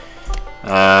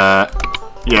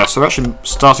 Yeah, so we're actually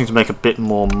starting to make a bit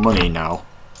more money now.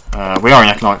 We are in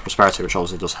economic prosperity, which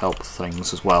obviously does help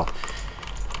things as well.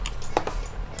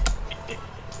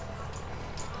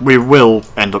 We will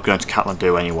end up going to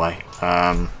Kathmandu anyway.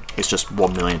 It's just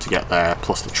 1 million to get there,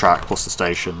 plus the track, plus the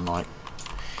station. Like,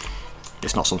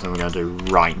 it's not something we're going to do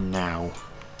right now.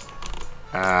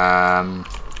 I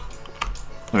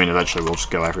mean, eventually we'll just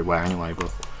go everywhere anyway,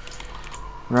 but...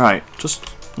 Right,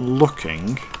 just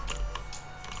looking...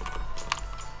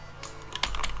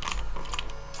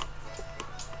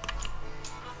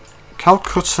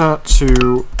 Calcutta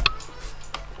to...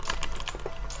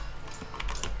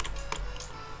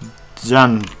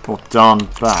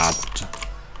 Dhanbad.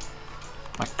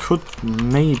 I could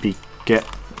maybe get...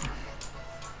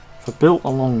 If I built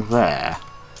along there,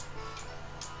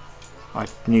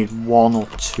 I'd need 1 or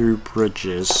 2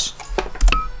 bridges.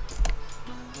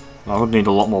 I would need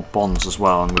a lot more bonds as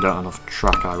well, and we don't have enough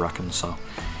track, I reckon, so.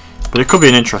 But it could be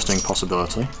an interesting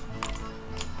possibility.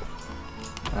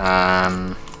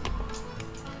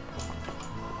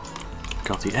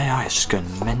 God, the AI is just going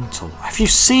mental. Have you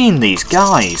seen these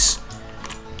guys?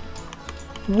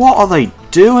 What are they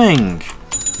doing?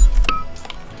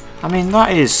 I mean,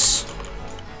 that is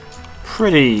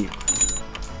pretty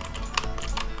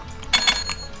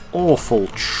awful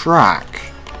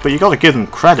track. But you got to give them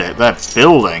credit. They're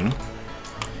building.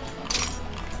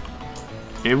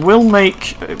 It will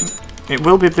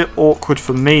be a bit awkward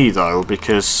for me though,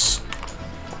 because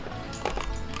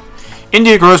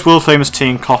India grows world famous tea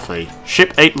and coffee.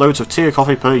 Ship 8 loads of tea and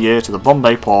coffee per year to the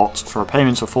Bombay port for a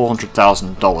payment of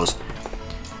 $400,000.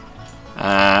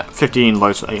 15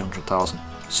 loads for 800,000.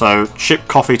 So ship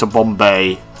coffee to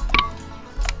Bombay.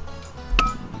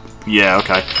 Yeah,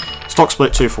 okay. Stock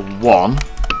split 2 for 1.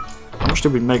 How much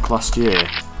did we make last year?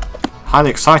 Highly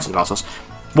excited about us.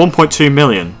 1.2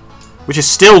 million. Which is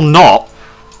still not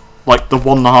like the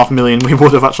 1.5 million we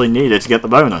would have actually needed to get the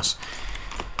bonus.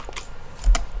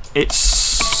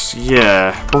 It's,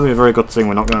 yeah, probably a very good thing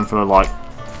we're not going for like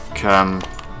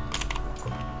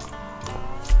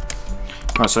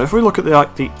right, so if we look at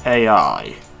the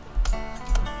AI,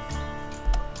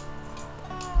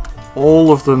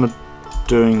 all of them are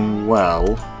doing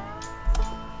well.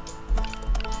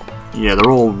 Yeah, they're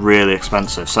all really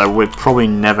expensive, so we're probably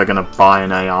never going to buy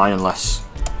an AI unless...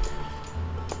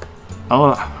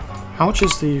 Oh, how much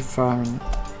is the...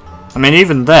 I mean,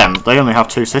 even them, they only have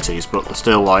 2 cities, but they're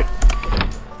still like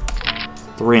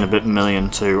 3 and a bit million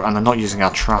too, and they're not using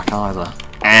our track either.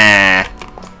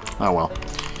 Oh well.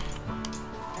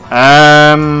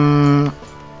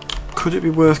 Could it be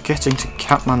worth getting to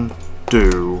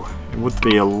Kathmandu? It would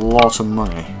be a lot of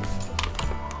money.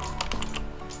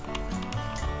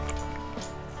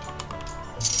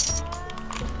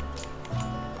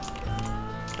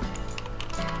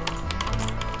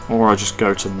 Or I just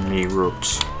go to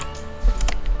Meerut.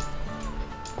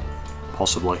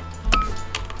 Possibly.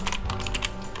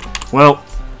 Well,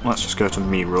 let's just go to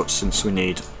Meerut since we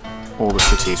need all the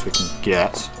cities we can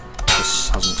get. This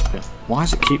hasn't been... Why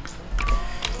does it keep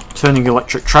turning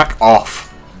electric track off?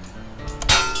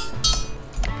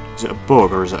 Is it a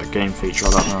bug or is it a game feature?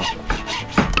 I don't know.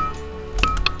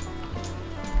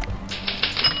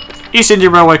 East India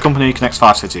Railway Company connects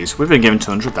 5 cities. We've been given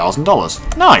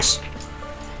 $200,000. Nice!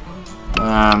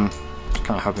 Kind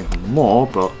of hoping for more,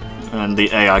 but... And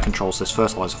the AI controls this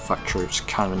fertilizer factory, which is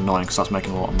kind of annoying because that's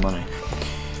making a lot of money.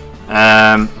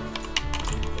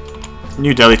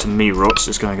 New Delhi to Meerut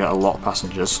is going to get a lot of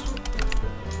passengers.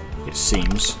 It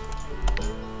seems.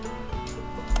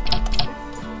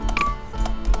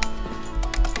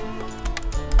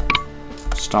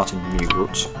 Starting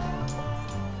Meerut.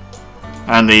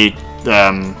 And the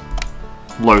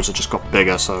loads have just got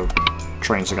bigger, so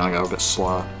trains are going to go a bit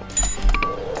slower.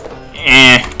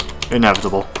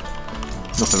 Inevitable.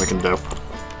 Nothing we can do.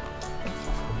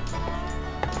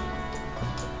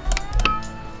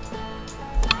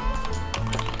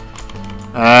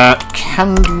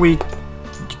 Can we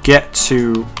get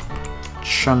to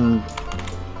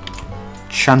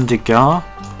Chandigarh?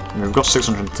 I mean, we've got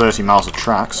 630 miles of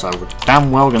track, so we're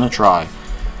damn well gonna try.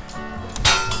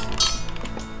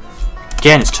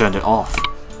 Again, it's turned it off.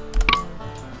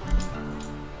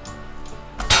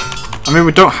 I mean,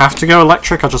 we don't have to go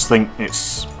electric, I just think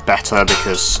it's better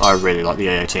because I really like the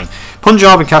A18.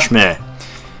 Punjab and Kashmir.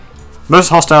 Most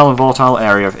hostile and volatile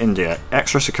area of India.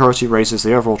 Extra security raises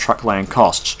the overall track laying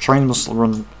costs. Trains must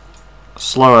run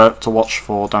slower to watch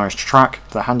for damaged track.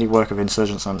 The handiwork of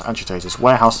insurgents and agitators.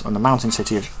 Warehouse and the mountain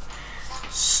city of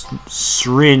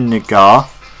Srinagar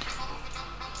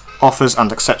offers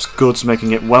and accepts goods,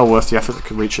 making it well worth the effort that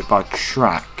could reach it by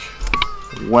track.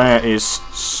 Where is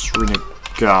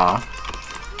Srinagar?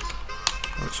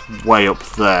 It's way up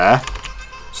there.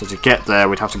 So to get there,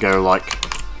 we'd have to go like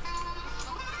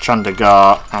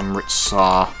Chandigarh,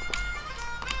 Amritsar,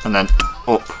 and then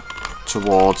up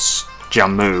towards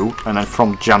Jammu, and then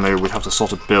from Jammu we'd have to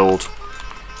sort of build...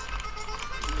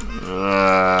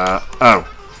 oh,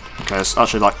 okay, it's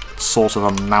actually like sort of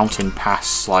a mountain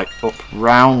pass, like up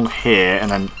round here,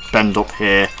 and then bend up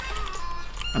here,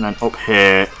 and then up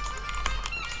here,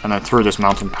 and then through this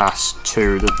mountain pass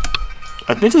to the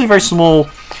admittedly very small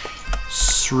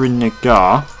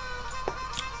Srinagar.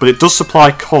 But it does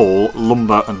supply coal,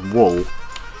 lumber and wool,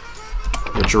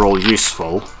 which are all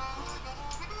useful.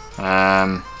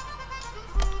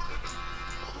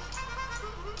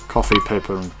 Coffee,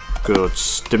 paper and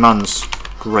goods. Demands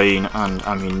grain and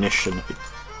ammunition. It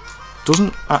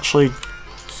doesn't actually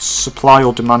supply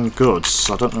or demand goods,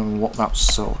 so I don't know what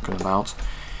that's talking about.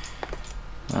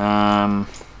 Yeah,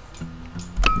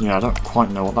 I don't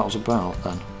quite know what that was about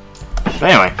then. But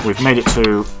anyway, we've made it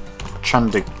to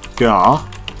Chandigarh.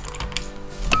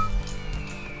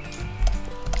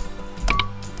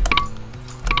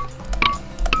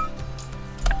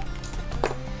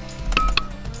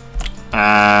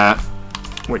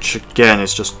 Which again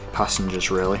is just passengers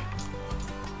really,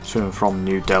 to and from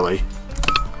New Delhi.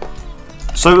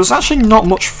 So there's actually not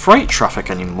much freight traffic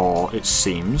anymore, it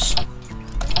seems,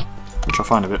 which I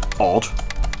find a bit odd.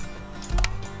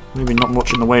 Maybe not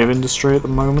much in the way of industry at the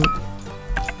moment.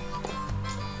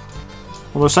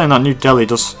 Well, they're saying that New Delhi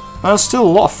does... There's still a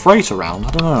lot of freight around,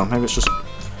 I don't know, maybe it's just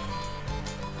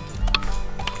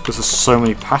because there's so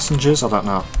many passengers, I don't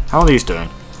know. How are these doing?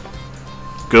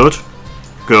 Good.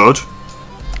 Good.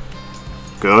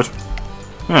 Good.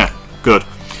 Yeah, good.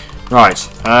 Right,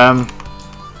 can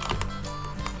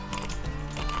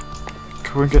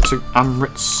we get to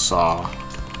Amritsar?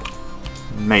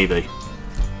 Maybe.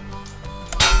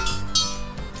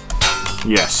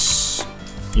 Yes.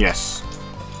 Yes.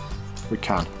 We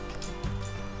can.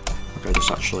 Okay, just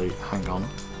actually hang on.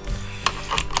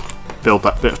 Build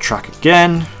that bit of track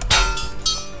again.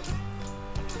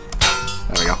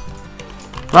 There we go.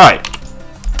 Right.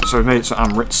 So we've made it to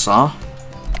Amritsar.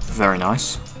 Very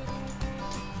nice.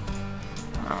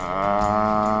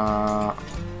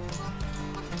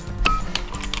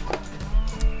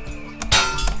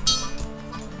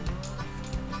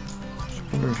 Just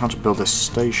wondering how to build this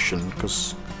station,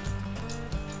 because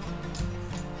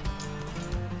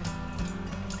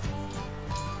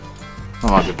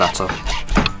that might be better.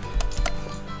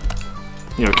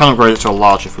 You know, we can upgrade it to a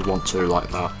large if we want to, like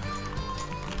that.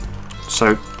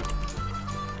 So,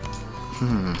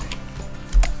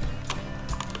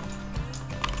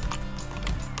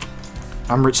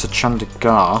 Amritsar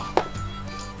Chandigarh,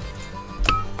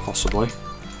 possibly.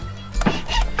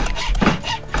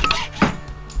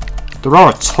 There are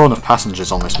a ton of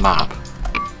passengers on this map.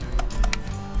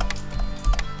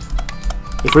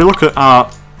 If we look at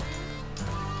our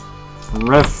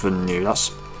revenue,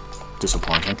 that's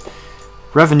disappointing.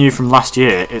 Revenue from last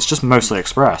year, it's just mostly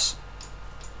express,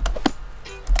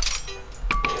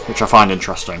 which I find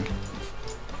interesting.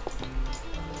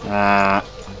 Yeah,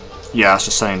 it's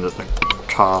just saying that the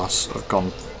cars have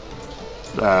gone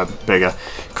bigger.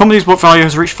 Company's book value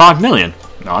has reached 5 million.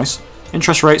 Nice.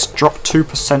 Interest rates dropped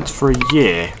 2% for a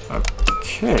year.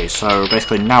 Okay, so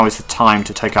basically now is the time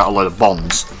to take out a load of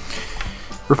bonds.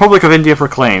 Republic of India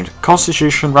proclaimed.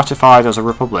 Constitution ratified as a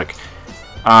republic.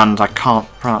 And I can't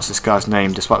pronounce this guy's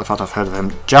name despite the fact I've heard of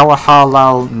him.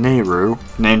 Jawaharlal Nehru,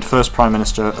 named first Prime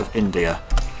Minister of India.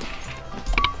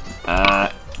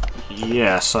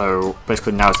 Yeah, so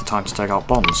basically now is the time to take out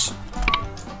bonds.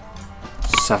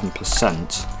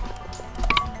 7%.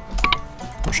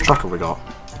 How much track have we got?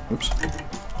 Oops.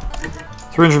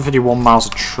 351 miles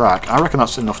of track. I reckon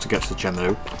that's enough to get to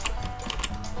Jammu.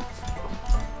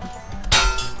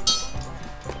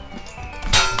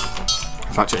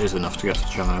 In fact, it is enough to get to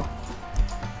Jammu.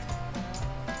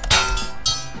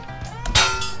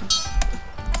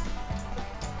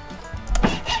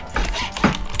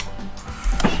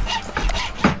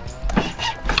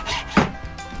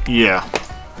 Yeah.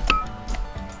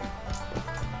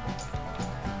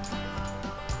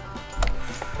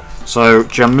 So,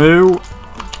 Jammu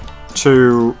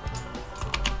to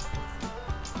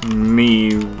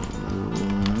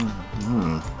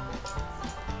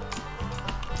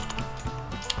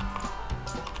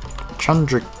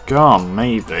Chandigarh,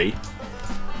 maybe.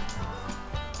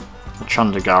 Or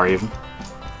Chandigarh, even.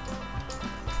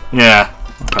 Yeah.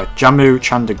 Okay, Jammu,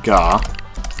 Chandigarh.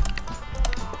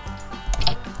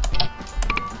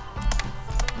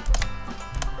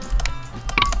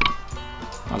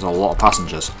 That's a lot of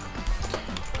passengers.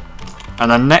 And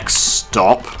the next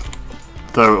stop,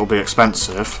 though it'll be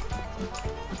expensive,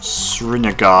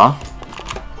 Srinagar.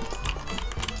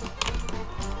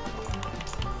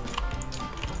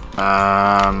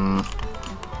 I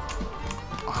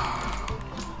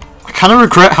kind of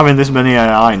regret having this many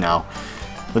AI now.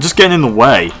 They're just getting in the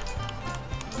way.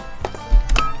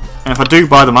 And if I do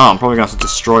buy them out, I'm probably going to have to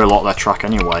destroy a lot of their track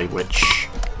anyway, which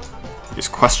is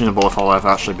questionable if I'll ever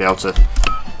actually be able to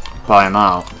buy them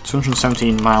out.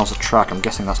 217 miles of track, I'm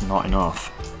guessing that's not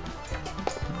enough.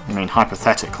 I mean,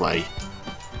 hypothetically,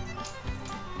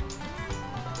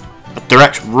 a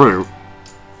direct route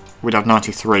would have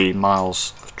 93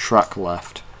 miles of track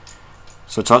left.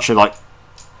 So to actually, like,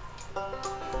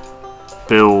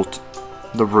 build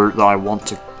the route that I want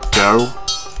to go,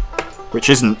 which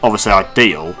isn't obviously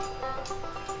ideal,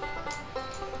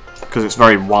 because it's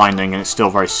very winding and it's still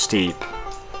very steep.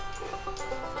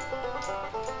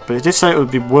 But it did say it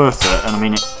would be worth it, and I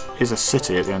mean, it is a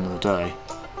city at the end of the day.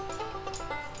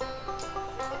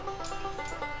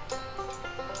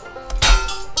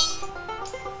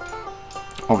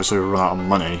 Obviously we run out of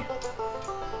money,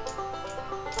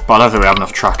 but I don't think we have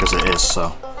enough track as it is,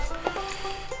 so.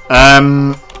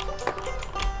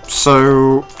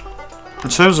 So, in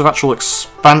terms of actual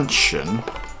expansion,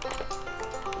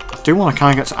 I do want to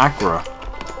kind of get to Agra.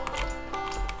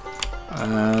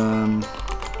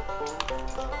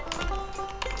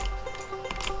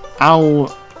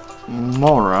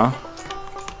 Almora,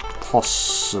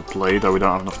 possibly, though we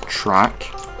don't have enough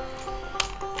track.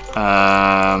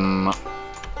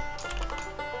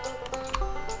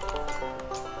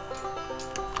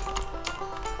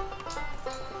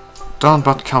 Down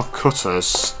bad Calcutta is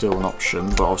still an option,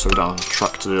 but also we don't have enough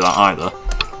track to do that either.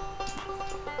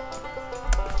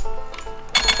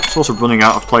 It's also running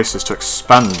out of places to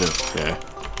expand it here.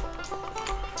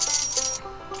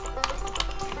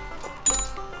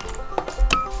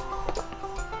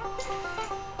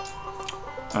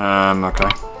 Okay.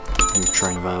 New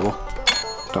train available.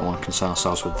 Don't want to concern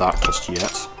ourselves with that just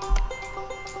yet.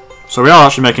 So we are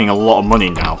actually making a lot of money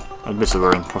now. Admittedly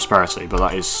we're in prosperity, but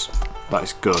that is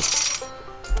good.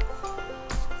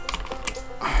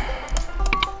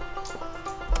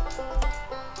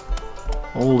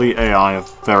 All the AI are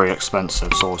very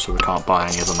expensive, so obviously we can't buy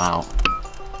any of them out.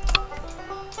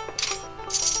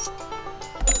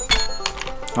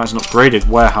 There's an upgraded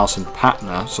warehouse in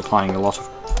Patna, supplying a lot of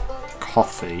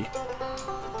coffee.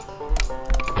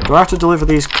 Do I have to deliver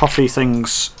these coffee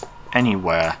things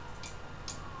anywhere?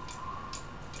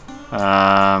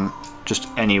 Just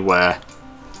anywhere.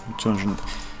 200.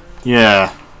 Yeah,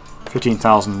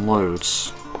 15,000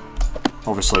 loads.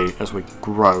 Obviously, as we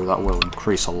grow, that will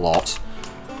increase a lot.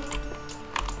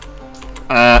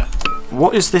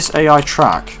 What is this AI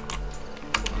track?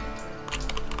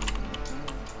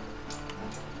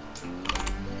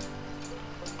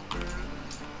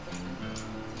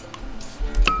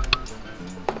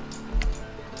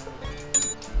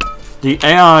 The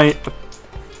AI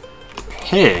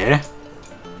appear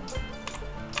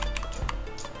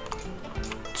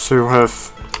to have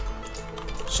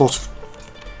sort of...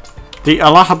 The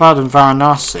Allahabad and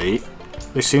Varanasi,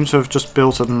 they seem to have just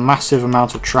built a massive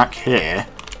amount of track here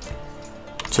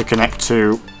to connect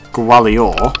to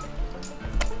Gwalior,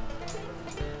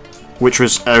 which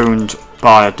was owned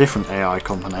by a different AI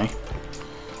company.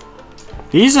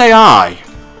 These AI,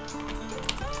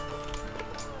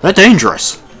 they're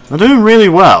dangerous. They're doing really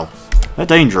well. They're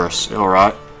dangerous,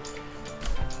 alright.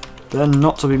 They're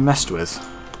not to be messed with.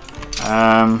 Just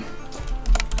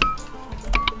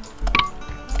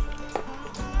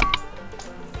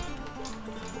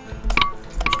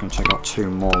going to take out 2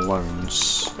 more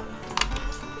loans.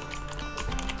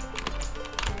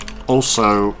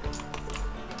 Also,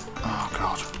 oh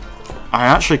god, I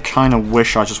actually kind of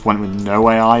wish I just went with no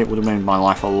AI. It would have made my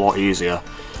life a lot easier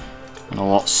and a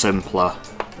lot simpler.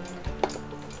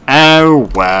 Oh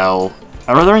well.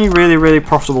 Are there any really, really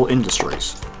profitable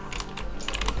industries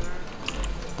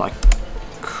that I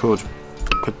could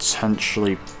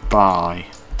potentially buy?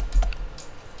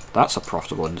 That's a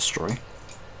profitable industry.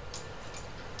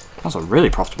 That's a really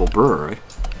profitable brewery.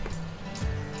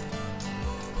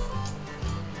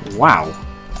 Wow.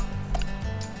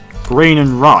 Grain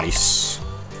and rice.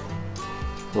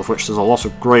 Of which there's a lot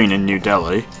of grain in New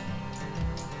Delhi.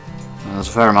 And there's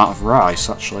a fair amount of rice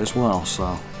actually as well,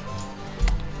 so.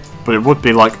 But it would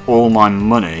be like all my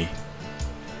money.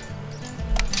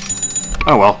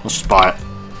 Oh well, let's just buy it.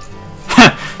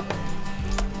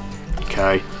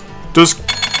 Okay. Does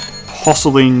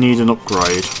possibly need an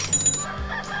upgrade.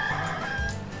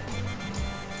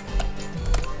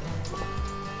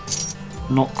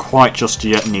 Not quite just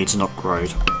yet needs an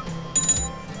upgrade.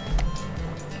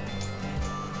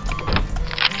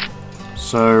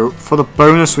 So, for the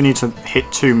bonus we need to hit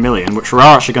 2 million, which we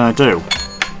are actually going to do.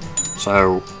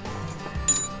 So,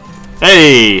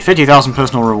 hey! 50,000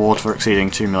 personal reward for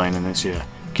exceeding 2 million in this year.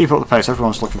 Keep up the pace,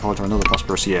 everyone's looking forward to another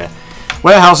prosperous year.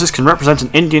 Warehouses can represent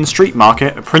an Indian street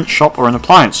market, a print shop or an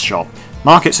appliance shop.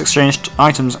 Markets exchange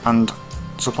items and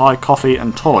supply coffee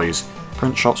and toys.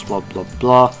 Print shops, blah blah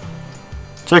blah.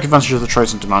 Take advantage of the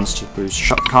trades and demands to boost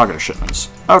cargo shipments.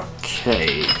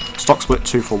 Okay. Stock split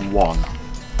 2 for 1.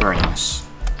 Very nice.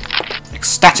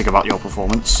 Ecstatic about your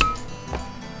performance.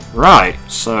 Right,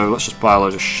 so let's just buy a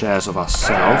load of shares of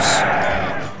ourselves.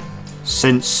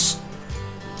 Since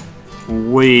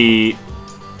we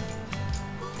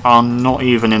are not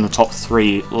even in the top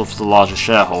 3 of the largest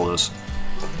shareholders.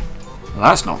 Well,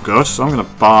 that's not good, so I'm going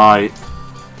to buy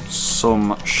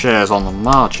some shares on the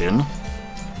margin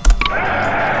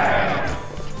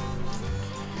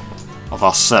of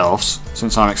ourselves,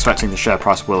 since I'm expecting the share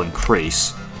price will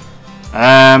increase.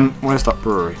 Where's that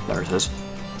brewery? There it is.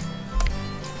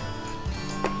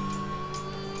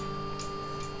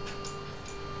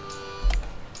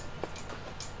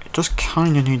 It does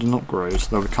kind of need an upgrade,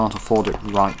 though we can't afford it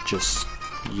right just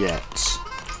yet.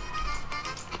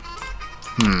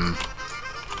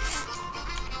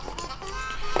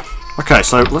 Okay,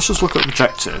 so let's just look at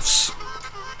objectives.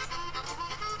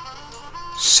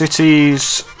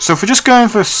 Cities. So if we're just going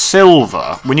for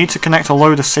silver, we need to connect a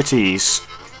load of cities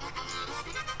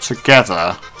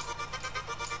together.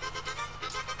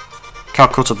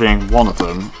 Calcutta being one of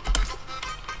them.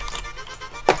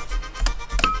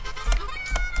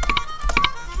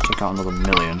 Take out another 1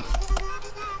 million.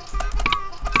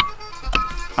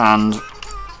 And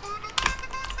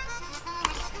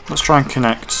let's try and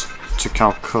connect to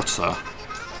Calcutta.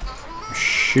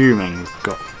 Assuming we've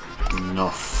got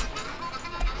enough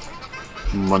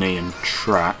money and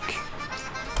track.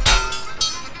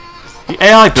 The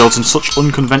AI builds in such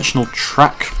unconventional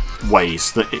track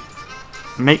ways that it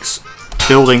makes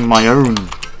building my own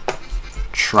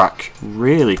track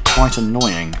really quite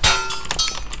annoying,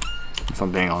 if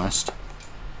I'm being honest.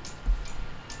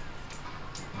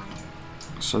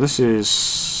 So this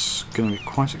is going to be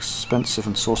quite expensive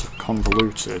and sort of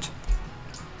convoluted.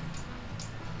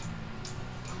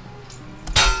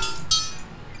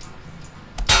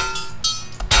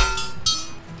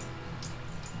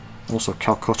 Also,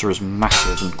 Calcutta is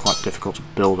massive and quite difficult to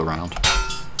build around.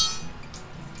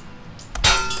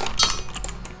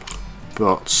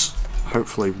 But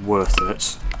hopefully worth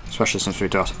it, especially since we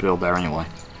do have to build there anyway.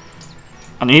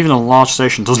 And even a large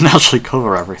station doesn't actually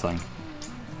cover everything.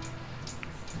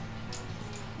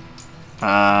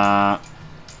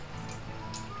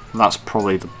 That's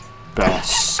probably the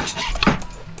best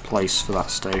place for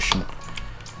that station.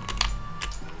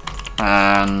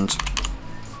 And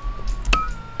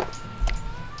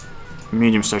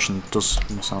medium station does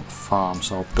miss out the farm,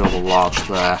 so I'll build a large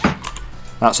there.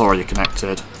 That's already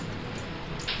connected.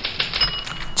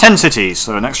 10 cities,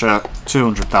 so an extra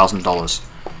 $200,000.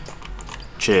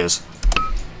 Cheers.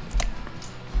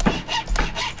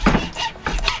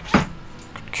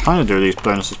 Could kind of do these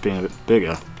bonuses being a bit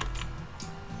bigger.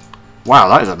 Wow,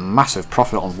 that is a massive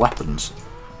profit on weapons.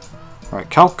 Right,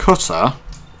 Calcutta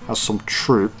has some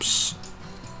troops.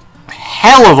 A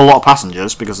hell of a lot of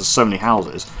passengers because there's so many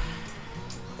houses.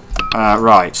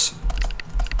 Right.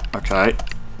 Okay.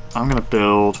 I'm going to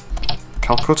build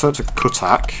Calcutta to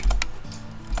Cuttack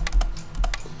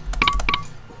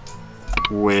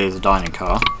with a dining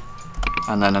car.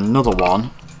 And then another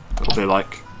one that'll be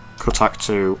like Cuttack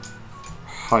to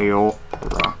Hyora.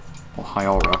 Or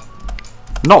Hyora.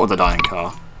 Not with a dining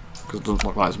car, because it doesn't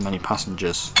look like there's many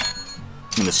passengers.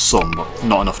 I mean, there's some, but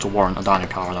not enough to warrant a dining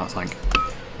car, I don't think.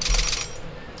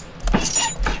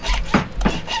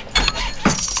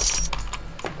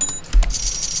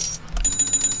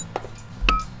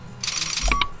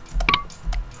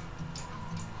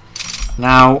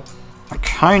 Now, I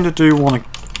kind of do want to...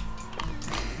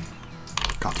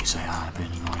 God, these AI are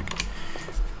being annoying.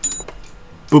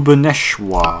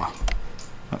 Bhubaneswar.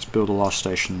 Let's build a large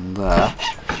station there.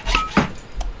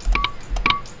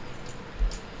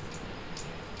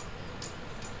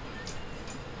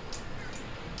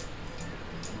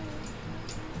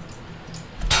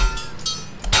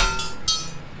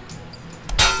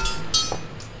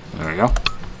 There we go.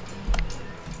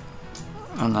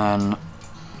 And then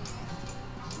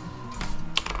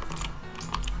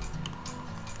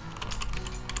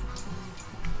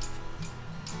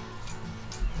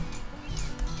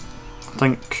I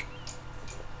think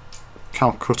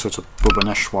Calcutta to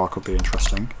Bhubaneswar could be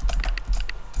interesting.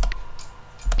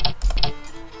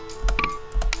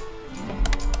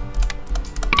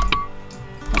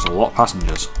 There's a lot of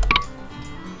passengers.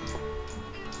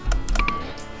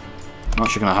 I'm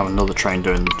actually going to have another train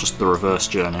doing just the reverse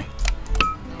journey.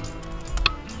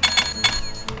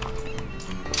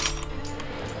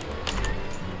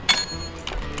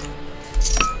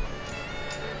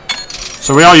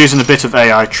 So we are using a bit of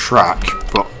AI track,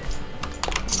 but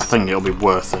I think it'll be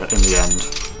worth it in the end,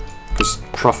 because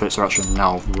profits are actually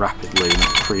now rapidly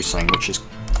increasing, which is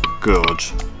good.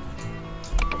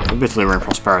 Admittedly we're in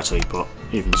prosperity, but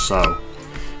even so.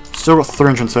 Still got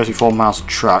 334 miles of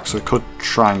track, so we could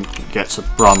try and get to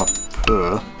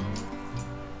Brahmapur,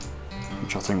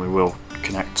 which I think we will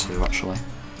connect to actually.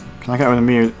 Can I get with a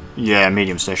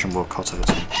medium station will cut it.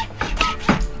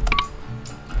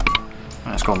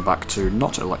 it's gone back to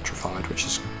not electrified, which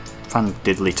is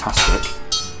fan-diddly-tastic.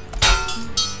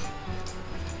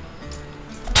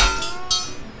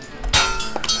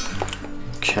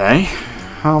 Okay,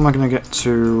 how am I going to get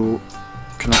to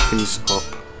connect these up?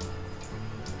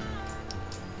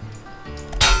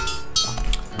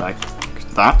 Like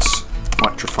that.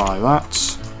 Electrify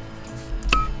that.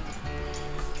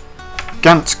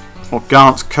 Gant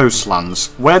coastlands.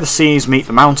 Where the seas meet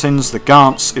the mountains, the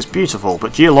Gants is beautiful,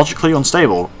 but geologically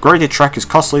unstable. Graded track is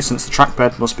costly since the track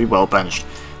bed must be well benched.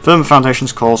 Firmer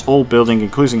foundations cause all building,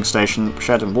 including station,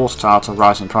 shed and water tower, to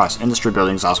rise in price. Industry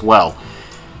buildings as well.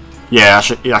 Yeah,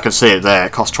 I can see it there.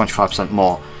 It costs 25%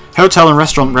 more. Hotel and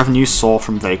restaurant revenues soar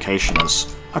from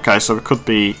vacationers. Okay, so it could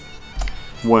be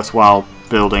worthwhile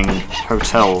building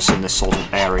hotels in this sort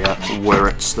of area where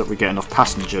it's that we get enough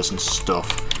passengers and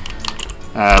stuff.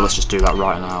 Let's just do that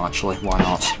right now, actually. Why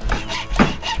not?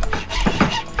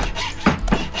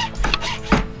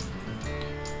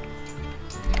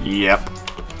 Yep.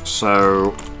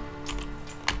 So,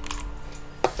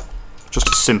 just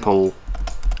a simple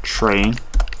train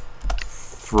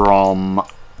from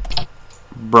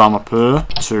Brahmapur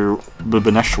to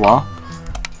Bhubaneswar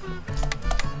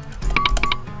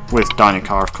with dining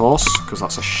car, of course, because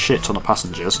that's a shit ton of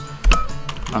passengers,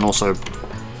 and also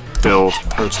build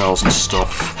hotels and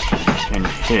stuff in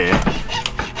here.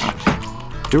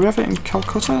 Do we have it in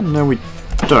Calcutta? No, we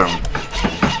don't.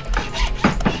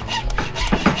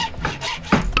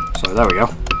 So there we go.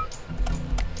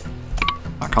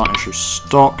 I can't issue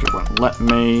stock, it won't let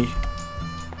me.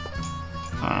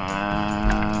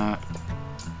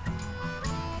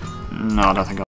 No, I don't think